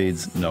 this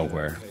leads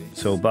nowhere.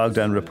 So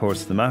Bogdan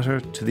reports the matter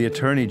to the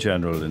Attorney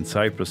General in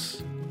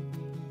Cyprus.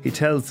 He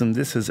tells them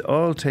this has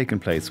all taken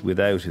place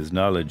without his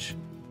knowledge.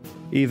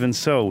 Even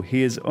so,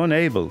 he is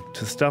unable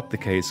to stop the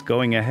case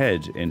going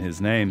ahead in his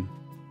name.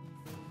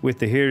 With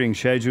the hearing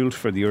scheduled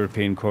for the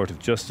European Court of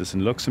Justice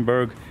in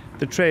Luxembourg,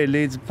 the trail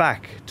leads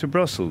back to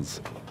Brussels,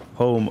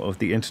 home of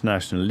the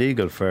international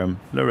legal firm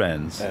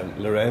Lorenz.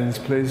 Lorenz,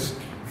 please.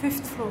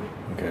 5th floor.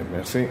 Okay,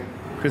 merci.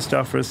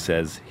 Christoforos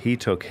says he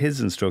took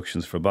his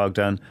instructions for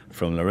Bogdan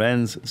from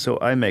Lorenz, so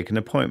I make an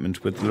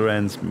appointment with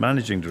Lorenz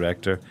Managing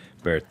Director,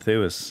 Bert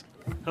Thewis.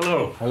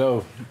 Hello.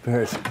 Hello,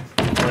 Bert.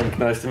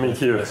 Nice to meet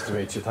you. Nice to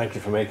meet you. Thank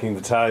you for making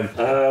the time.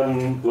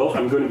 Well,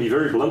 I'm going to be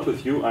very blunt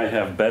with you. I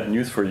have bad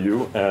news for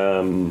you.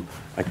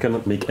 I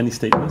cannot make any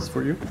statements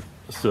for you.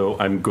 So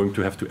I'm going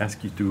to have to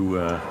ask you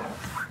to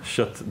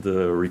shut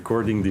the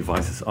recording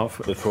devices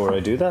off. Before I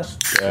do that,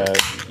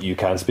 you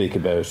can't speak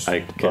about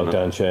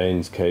Bogdan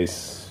Chain's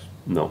case?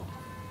 No.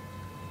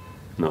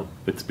 No,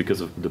 it's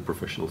because of the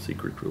professional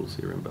secret rules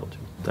here in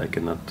Belgium. I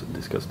cannot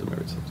discuss the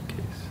merits of the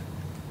case.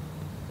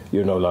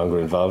 You're no longer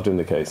involved in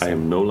the case? I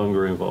am no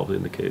longer involved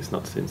in the case,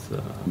 not since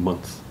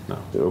months now.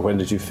 When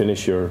did you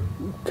finish your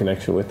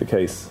connection with the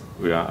case?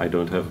 Yeah, I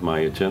don't have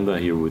my agenda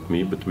here with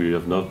me, but we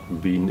have not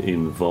been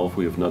involved.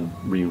 We have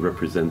not been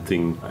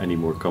representing any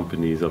more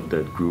companies of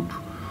that group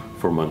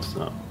for months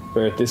now.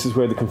 Bert, this is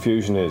where the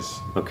confusion is.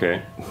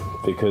 Okay.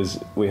 Because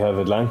we have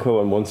Atlanco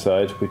on one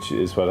side, which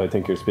is what I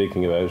think you're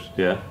speaking about.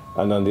 Yeah.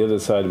 And on the other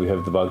side, we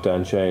have the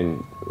Bogdan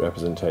Chain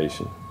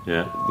representation.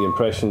 Yeah. The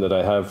impression that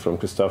I have from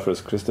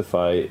Christoforos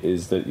Christofai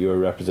is that you're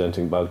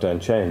representing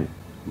Bogdan Chain.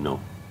 No.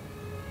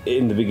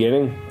 In the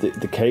beginning,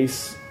 the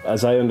case,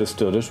 as I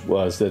understood it,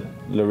 was that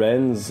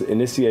Lorenz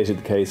initiated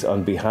the case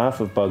on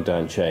behalf of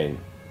Bogdan Chain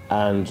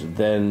and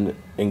then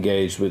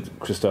engaged with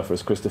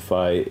Christoforos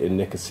Christofai in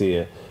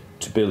Nicosia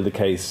to build the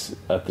case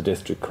at the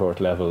district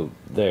court level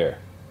there.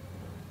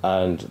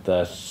 And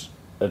that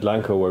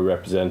Atlanco were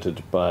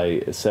represented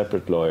by a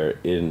separate lawyer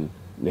in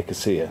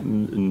Nicosia.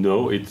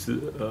 No, it's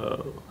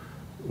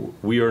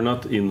we are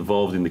not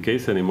involved in the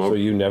case anymore. So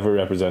you never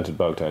represented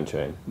Bogdan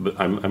Chain? But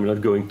I'm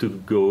not going to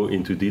go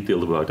into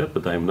detail about that.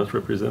 But I'm not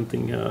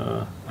representing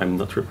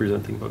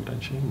Bogdan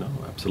Chain. No,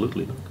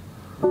 absolutely not.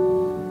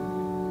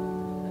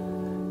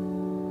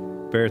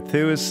 Bert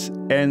Thewis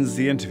ends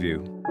the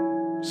interview,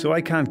 so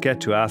I can't get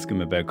to ask him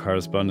about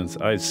correspondence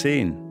I've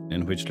seen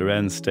in which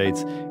Lorenz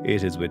states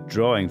it is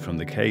withdrawing from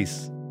the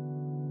case.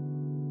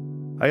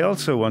 I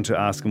also want to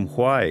ask him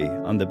why,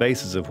 on the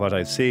basis of what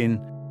I've seen,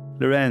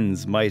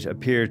 Lorenz might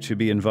appear to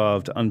be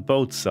involved on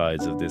both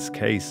sides of this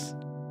case.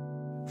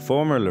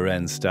 Former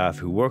Lorenz staff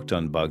who worked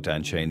on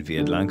Bogdan Chain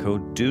via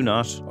Atlanco do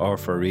not, or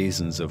for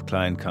reasons of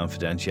client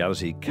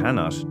confidentiality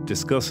cannot,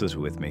 discuss it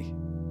with me.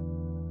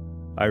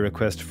 I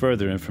request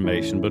further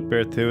information, but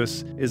Bert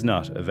Thewis is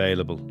not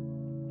available.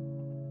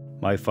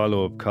 My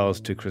follow-up calls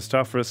to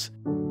Christoforos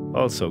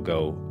also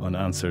go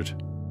unanswered.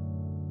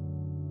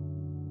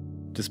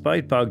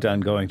 Despite Bogdan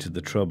going to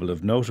the trouble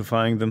of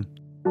notifying them,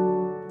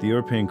 the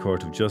European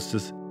Court of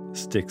Justice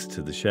sticks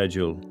to the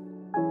schedule.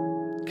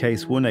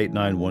 Case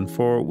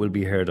 18914 will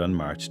be heard on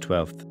March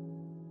 12th.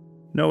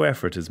 No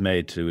effort is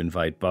made to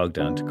invite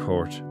Bogdan to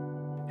court.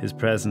 His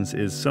presence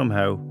is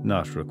somehow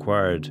not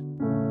required.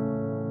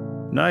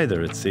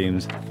 Neither, it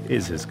seems,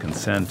 is his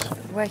consent.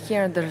 We're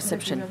here at the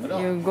reception.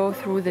 You go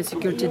through the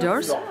security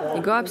doors,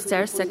 you go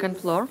upstairs, second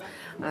floor,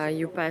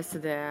 you pass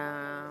the...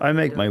 I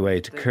make my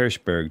way to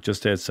Kirchberg,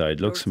 just outside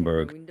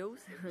Luxembourg.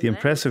 The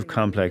impressive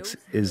complex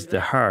is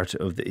the heart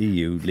of the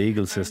EU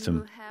legal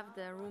system.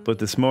 But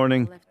this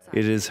morning,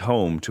 it is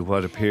home to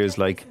what appears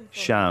like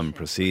sham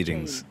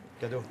proceedings.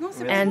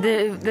 And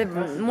the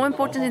more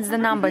important is the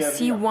number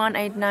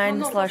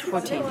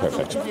C189/14.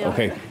 Perfect.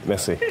 Okay,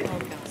 merci.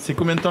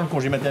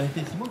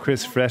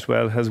 Chris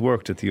Fretwell has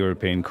worked at the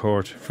European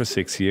Court for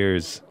 6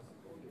 years.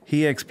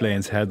 He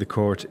explains how the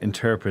court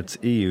interprets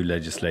EU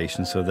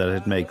legislation so that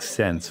it makes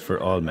sense for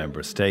all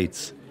member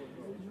states.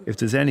 If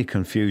there's any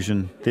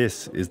confusion,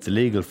 this is the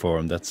legal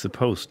forum that's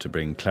supposed to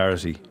bring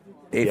clarity.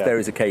 If there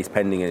is a case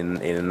pending in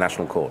a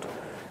national court,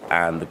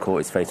 and the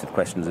court is faced with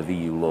questions of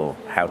EU law,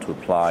 how to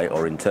apply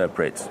or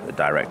interpret a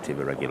directive,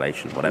 a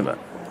regulation, whatever,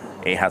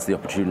 it has the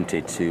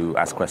opportunity to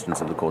ask questions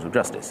of the Court of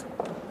Justice,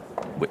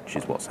 which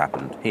is what's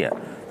happened here.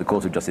 The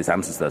Court of Justice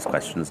answers those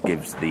questions,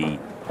 gives the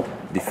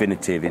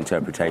definitive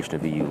interpretation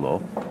of EU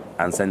law,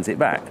 and sends it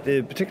back.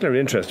 The particular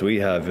interest we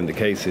have in the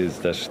case is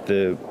that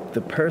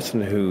the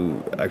person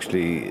who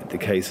actually the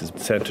case is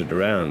centred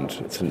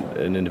around, it's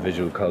an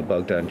individual called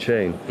Bogdan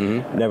Chain,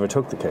 never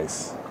took the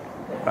case.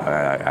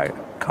 I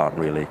can't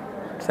really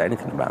say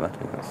anything about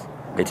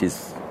that. It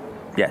is,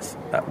 yes,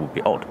 that would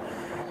be odd.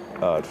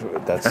 Odd.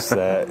 That's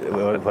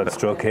what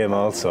struck him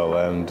also,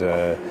 and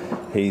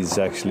he's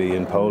actually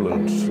in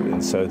Poland,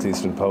 in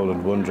southeastern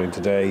Poland, wondering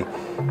today,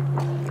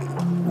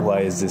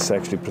 why is this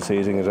actually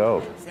proceeding at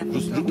all?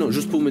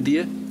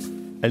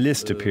 A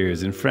list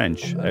appears in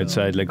French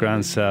outside La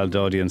Grande Salle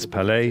d'Audience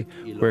Palais,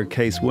 where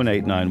case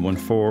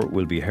 18914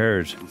 will be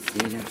heard.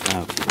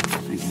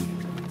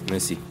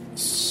 Merci.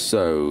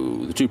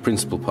 So, the two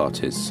principal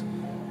parties,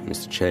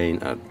 Mr. Chain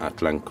and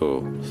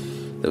Atlanco,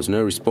 there was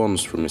no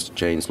response from Mr.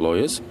 Chain's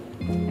lawyers.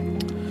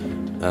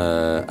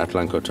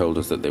 Atlanco told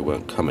us that they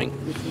weren't coming.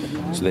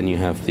 So then you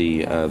have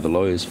the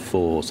lawyers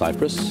for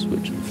Cyprus,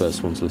 which the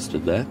first one's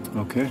listed there.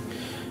 Okay.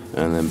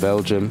 And then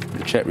Belgium,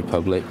 the Czech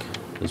Republic,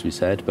 as we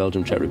said,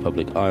 Belgium, Czech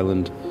Republic,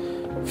 Ireland,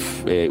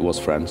 it was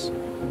France,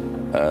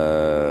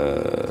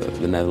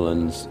 the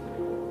Netherlands,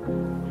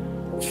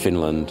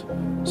 Finland,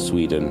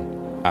 Sweden,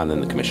 and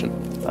then the Commission.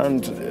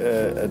 And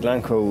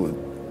Atlanco,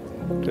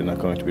 they're not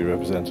going to be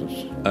represented?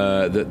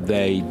 That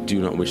they do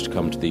not wish to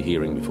come to the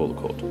hearing before the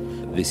court.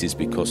 This is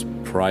because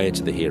prior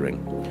to the hearing,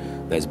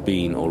 there's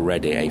been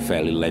already a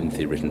fairly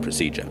lengthy written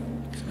procedure.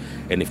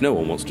 And if no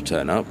one wants to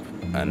turn up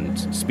and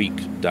speak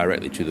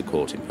directly to the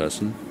court in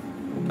person,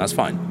 that's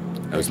fine.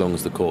 As long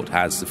as the court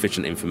has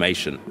sufficient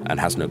information and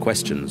has no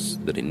questions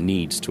that it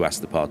needs to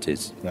ask the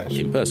parties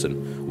in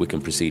person, we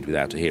can proceed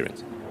without a hearing.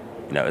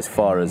 You know, as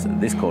far as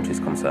this court is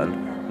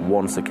concerned,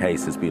 once a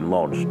case has been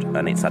lodged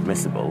and it's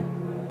admissible,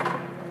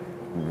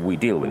 we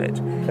deal with it.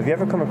 Have you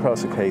ever come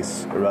across a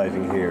case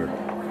arriving here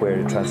where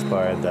it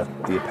transpired that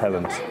the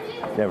appellant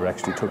never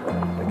actually took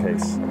the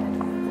case?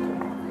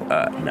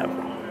 No.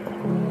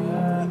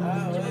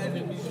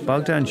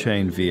 Bogdan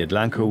Chain v.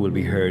 Atlanco will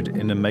be heard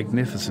in a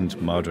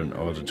magnificent modern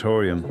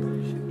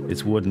auditorium,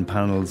 its wooden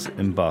panels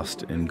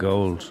embossed in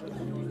gold.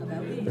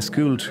 A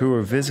school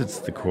tour visits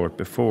the court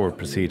before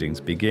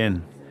proceedings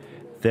begin.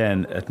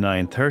 Then at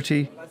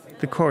 9:30,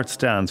 the court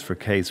stands for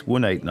case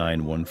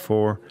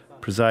 18914,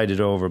 presided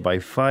over by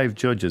 5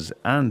 judges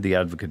and the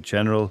Advocate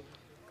General.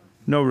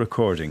 No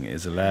recording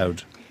is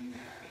allowed.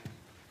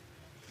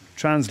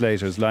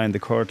 Translators line the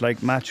court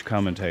like match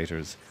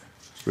commentators,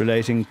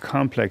 relating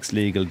complex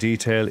legal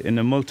detail in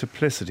a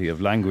multiplicity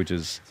of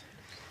languages.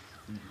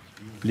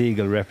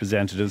 Legal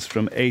representatives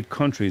from 8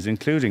 countries,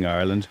 including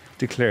Ireland,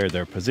 declare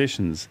their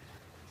positions.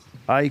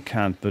 I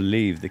can't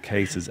believe the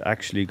case is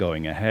actually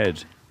going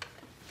ahead,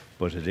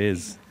 but it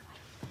is.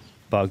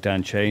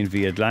 Bogdan Chain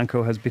v.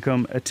 Atlanco has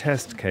become a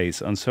test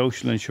case on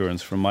social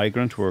insurance for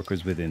migrant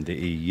workers within the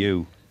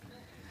EU.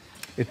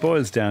 It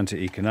boils down to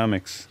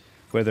economics,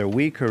 whether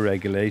weaker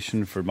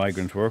regulation for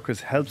migrant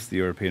workers helps the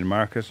European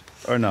market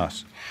or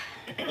not.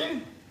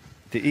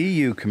 The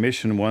EU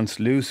Commission wants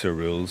looser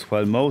rules,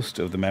 while most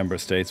of the member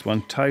states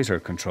want tighter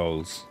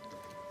controls.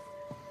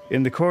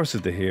 In the course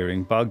of the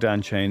hearing,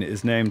 Bogdan Chain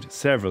is named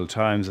several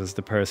times as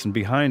the person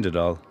behind it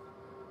all.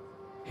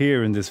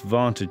 Here in this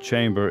vaunted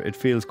chamber, it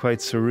feels quite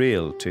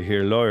surreal to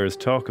hear lawyers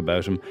talk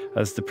about him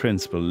as the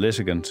principal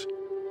litigant.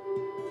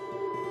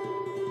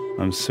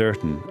 I'm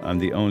certain I'm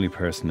the only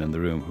person in the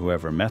room who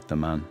ever met the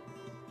man.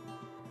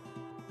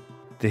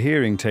 The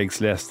hearing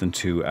takes less than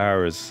 2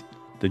 hours.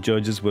 The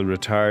judges will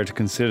retire to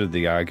consider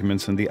the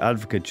arguments, and the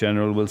Advocate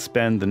General will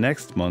spend the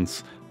next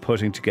months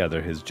putting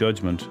together his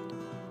judgment.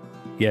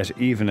 Yet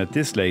even at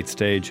this late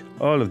stage,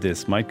 all of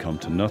this might come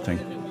to nothing.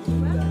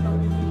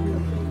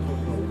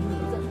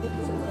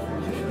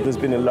 There's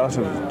been a lot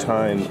of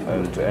time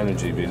and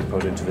energy being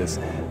put into this,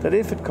 that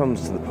if it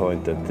comes to the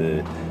point that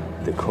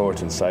the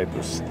court in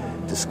Cyprus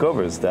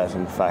discovers that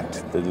in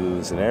fact there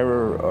was an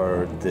error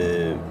or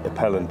the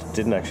appellant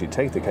didn't actually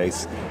take the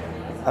case,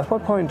 at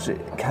what point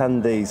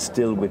can they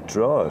still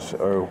withdraw it,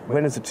 or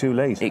when is it too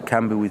late? It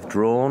can be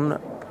withdrawn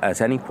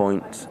at any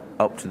point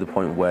up to the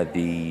point where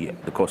the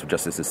Court of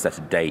Justice has set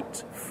a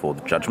date for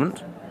the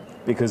judgment.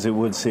 Because it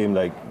would seem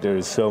like there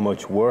is so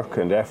much work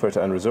and effort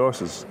and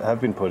resources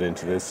have been put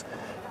into this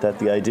that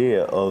the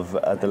idea of,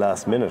 at the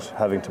last minute,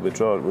 having to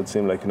withdraw it would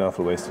seem like an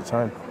awful waste of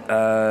time.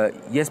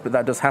 Yes, but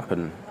that does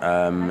happen.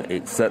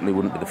 It certainly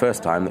wouldn't be the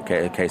first time that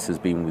a case has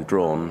been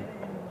withdrawn.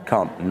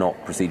 Can't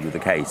not proceed with the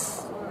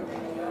case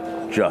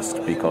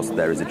just because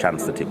there is a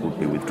chance that it would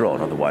be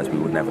withdrawn, otherwise we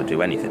would never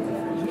do anything.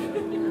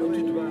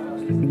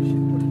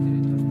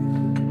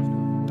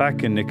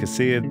 Back in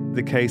Nicosia,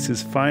 the case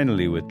is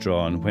finally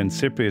withdrawn when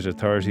Cypriot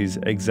authorities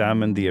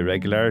examine the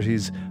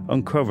irregularities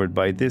uncovered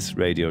by this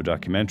radio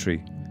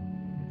documentary.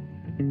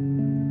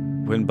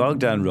 When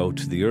Bogdan wrote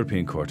to the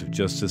European Court of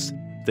Justice,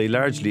 they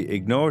largely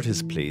ignored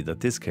his plea that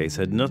this case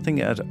had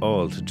nothing at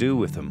all to do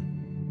with him.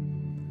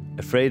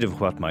 Afraid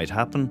of what might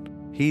happen,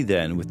 he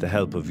then, with the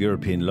help of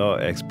European law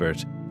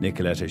expert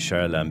Nicoleta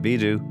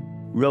Charlambidou,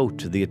 wrote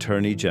to the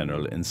Attorney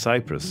General in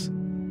Cyprus,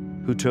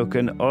 who took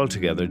an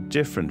altogether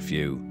different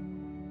view.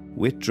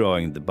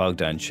 withdrawing the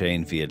Bogdan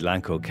Chain v.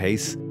 Adlanco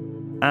case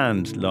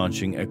and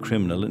launching a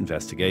criminal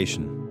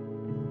investigation.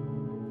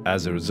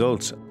 As a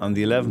result, on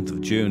the 11th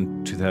of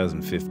June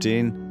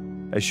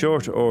 2015, a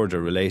short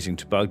order relating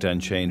to Bogdan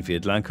Chain v.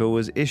 Adlanco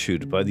was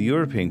issued by the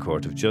European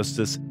Court of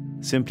Justice,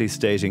 simply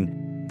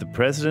stating, "The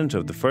President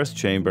of the First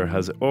Chamber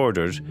has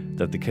ordered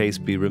that the case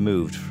be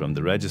removed from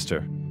the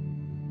register."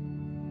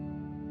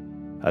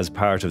 As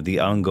part of the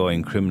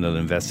ongoing criminal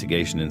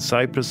investigation in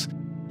Cyprus,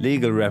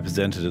 legal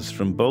representatives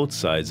from both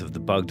sides of the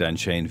Bogdan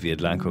Chain v.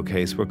 Adlanco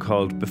case were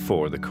called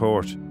before the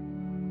court.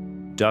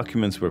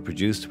 Documents were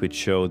produced which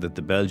show that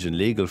the Belgian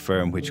legal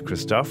firm which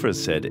Christophorus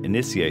said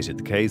initiated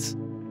the case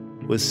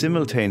was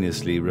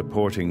simultaneously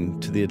reporting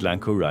to the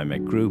Adlanco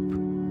Rimek Group.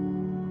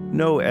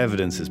 No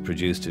evidence is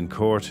produced in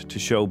court to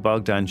show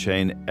Bogdan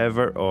Chain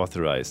ever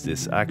authorised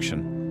this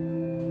action.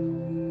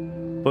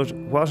 But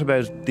what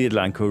about the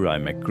Adlanco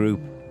Rimek Group?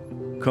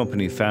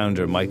 Company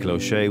founder Michael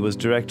O'Shea was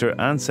director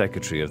and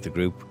secretary of the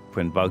group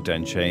when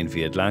Bogdan Chain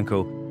v.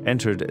 Adlanco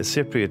entered a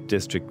Cypriot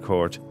district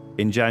court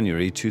in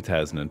January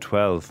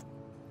 2012.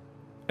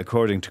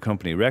 According to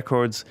company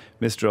records,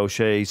 Mr.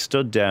 O'Shea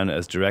stood down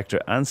as director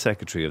and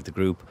secretary of the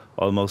group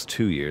almost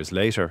 2 years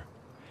later.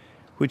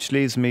 Which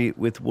leaves me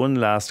with one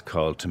last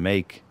call to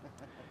make.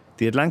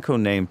 The Adlanco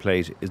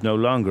nameplate is no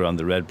longer on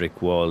the red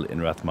brick wall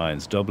in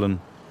Rathmines, Dublin.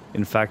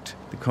 In fact,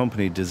 the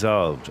company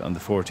dissolved on the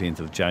 14th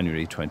of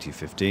January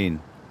 2015,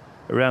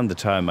 around the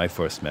time I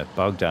first met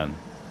Bogdan.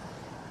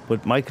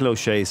 But Michael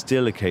O'Shea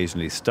still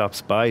occasionally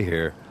stops by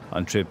here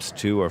on trips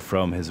to or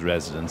from his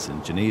residence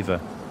in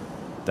Geneva.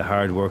 The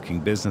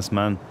hard-working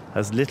businessman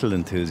has little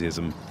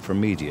enthusiasm for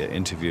media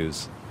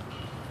interviews.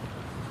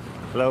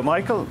 Hello,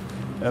 Michael.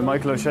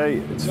 Michael O'Shea.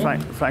 It's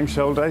Frank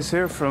Scholdeis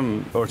here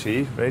from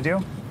RTÉ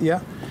Radio.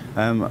 Yeah.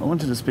 I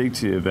wanted to speak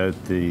to you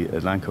about the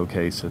Adlanco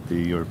case at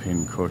the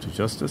European Court of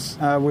Justice.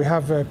 We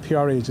have a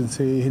PR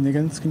agency,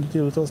 Hinnigans. Can you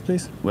deal with us,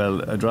 please?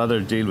 Well, I'd rather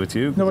deal with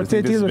you. No, but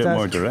they deal with that.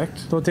 It's a bit more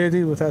direct. No, they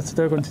deal with that, so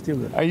they're going to deal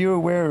with it. Are you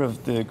aware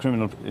of the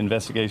criminal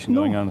investigation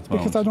going on at the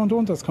moment? Because I don't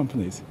own those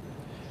companies.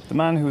 The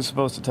man who was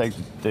supposed to take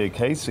the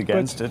case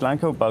against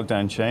Adlanco,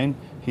 Bogdan Chain,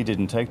 he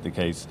didn't take the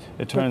case.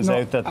 It turns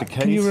out that the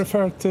case... Can you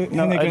refer to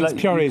Hinnigans'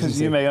 PR agency?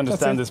 Because you may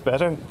understand this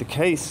better. The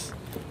case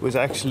was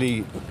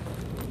actually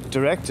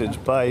directed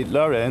by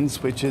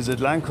Lorenz, which is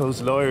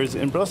Adlanco's lawyers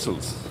in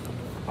Brussels.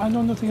 I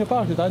know nothing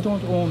about it. I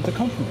don't own the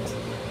companies.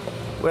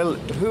 Well,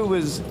 who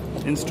was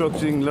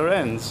instructing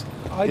Lorenz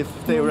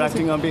if they were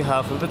acting on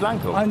behalf of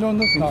Adlanco? I know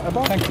nothing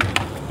about it. Thank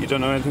you. You don't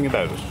know anything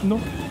about it?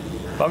 No.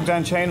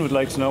 Bogdan Chain would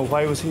like to know,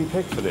 why was he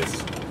picked for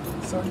this?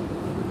 Sorry.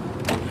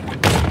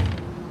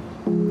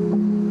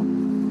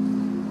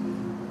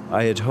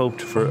 I had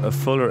hoped for a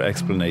fuller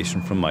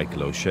explanation from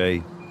Michael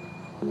O'Shea.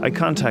 I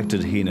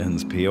contacted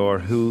Heenahan's PR,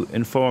 who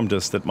informed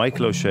us that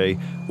Michael O'Shea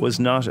was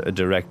not a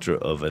director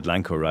of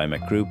Adlanco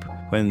Rimek Group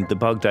when the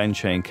Bogdan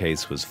Chain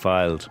case was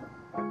filed.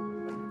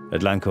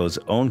 Adlanco's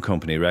own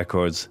company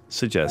records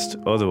suggest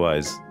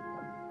otherwise.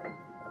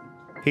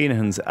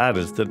 Heenahan's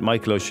added that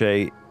Michael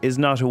O'Shea is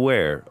not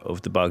aware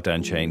of the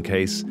Bogdan Chain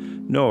case,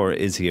 nor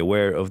is he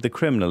aware of the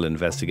criminal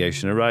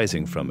investigation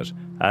arising from it,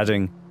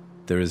 adding,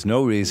 "There is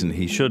no reason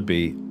he should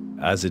be,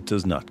 as it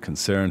does not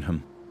concern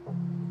him."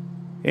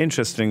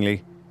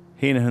 Interestingly,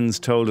 Heenahan's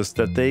told us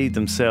that they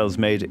themselves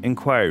made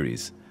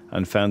inquiries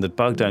and found that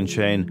Bogdan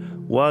Chain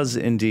was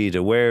indeed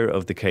aware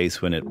of the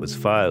case when it was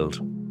filed.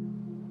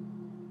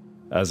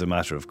 As a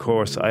matter of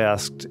course, I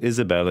asked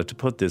Isabella to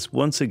put this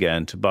once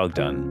again to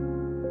Bogdan.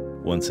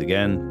 Once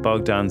again,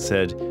 Bogdan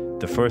said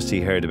the first he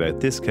heard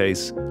about this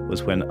case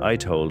was when I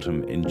told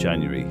him in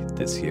January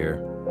this year.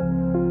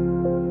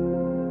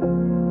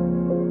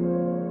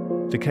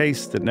 The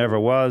case that never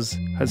was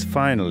has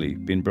finally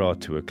been brought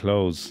to a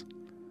close.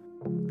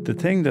 The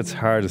thing that's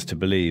hardest to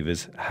believe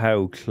is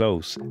how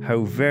close,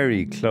 how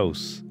very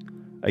close,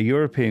 a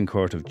European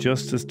Court of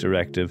Justice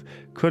directive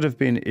could have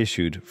been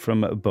issued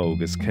from a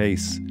bogus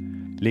case,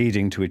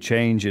 leading to a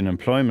change in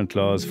employment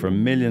laws for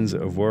millions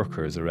of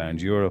workers around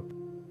Europe.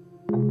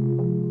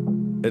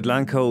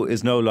 Adlanco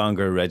is no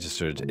longer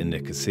registered in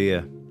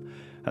Nicosia,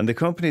 and the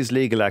company's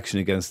legal action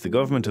against the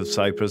government of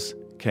Cyprus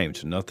came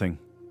to nothing.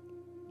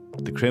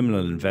 The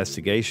criminal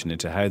investigation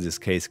into how this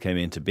case came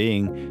into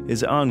being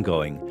is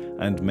ongoing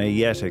and may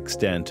yet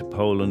extend to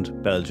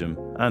Poland, Belgium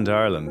and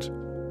Ireland.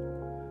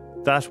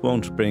 That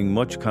won't bring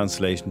much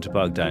consolation to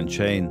Bogdan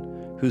Chain,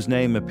 whose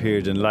name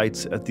appeared in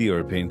lights at the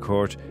European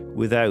Court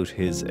without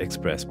his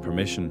express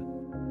permission.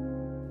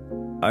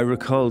 I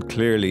recall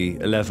clearly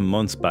 11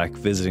 months back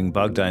visiting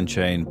Bogdan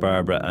Chain,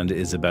 Barbara and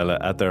Isabella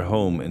at their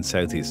home in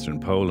southeastern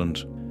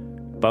Poland.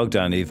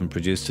 Bogdan even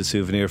produced a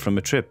souvenir from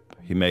a trip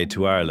he made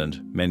to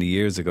Ireland many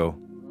years ago.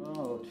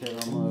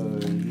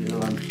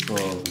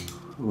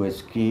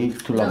 Whiskey,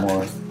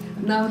 Tullamore.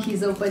 Now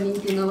he's opening,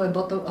 a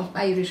bottle of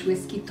Irish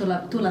whiskey,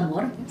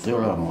 Tullamore.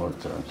 Tullamore,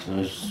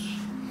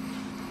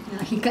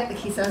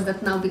 he says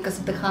that now because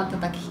of the heart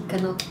attack he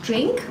cannot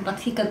drink, but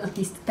he can at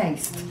least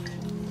taste.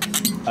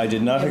 I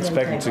did not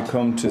expect to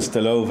come to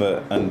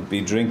Stelova and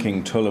be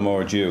drinking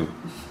Tullamore Dew.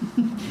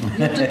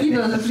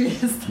 Nieoczekiwane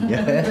przyjazd.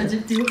 Będzie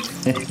pił.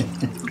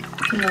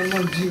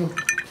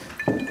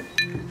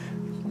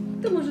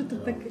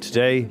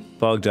 Today,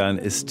 Bogdan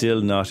is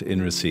still not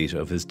in receipt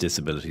of his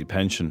disability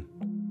pension.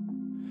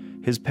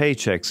 His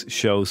paychecks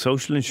show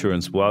social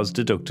insurance was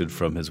deducted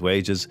from his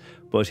wages,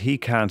 but he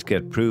can't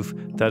get proof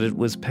that it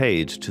was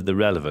paid to the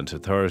relevant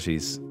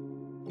authorities.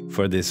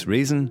 For this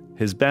reason,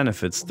 his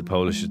benefits, the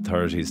Polish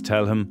authorities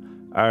tell him,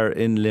 are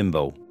in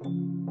limbo.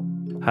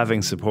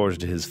 Having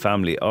supported his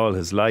family all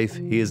his life,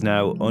 he is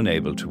now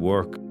unable to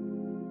work.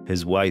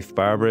 His wife,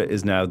 Barbara,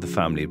 is now the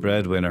family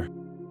breadwinner.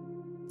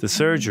 The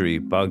surgery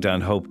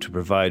Bogdan hoped to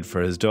provide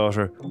for his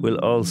daughter will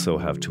also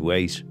have to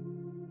wait.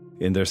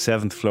 In their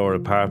 7th floor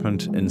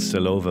apartment in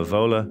Stalowa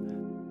Wola,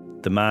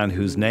 the man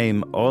whose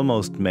name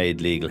almost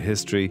made legal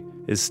history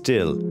is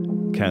still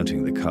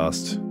counting the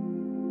cost.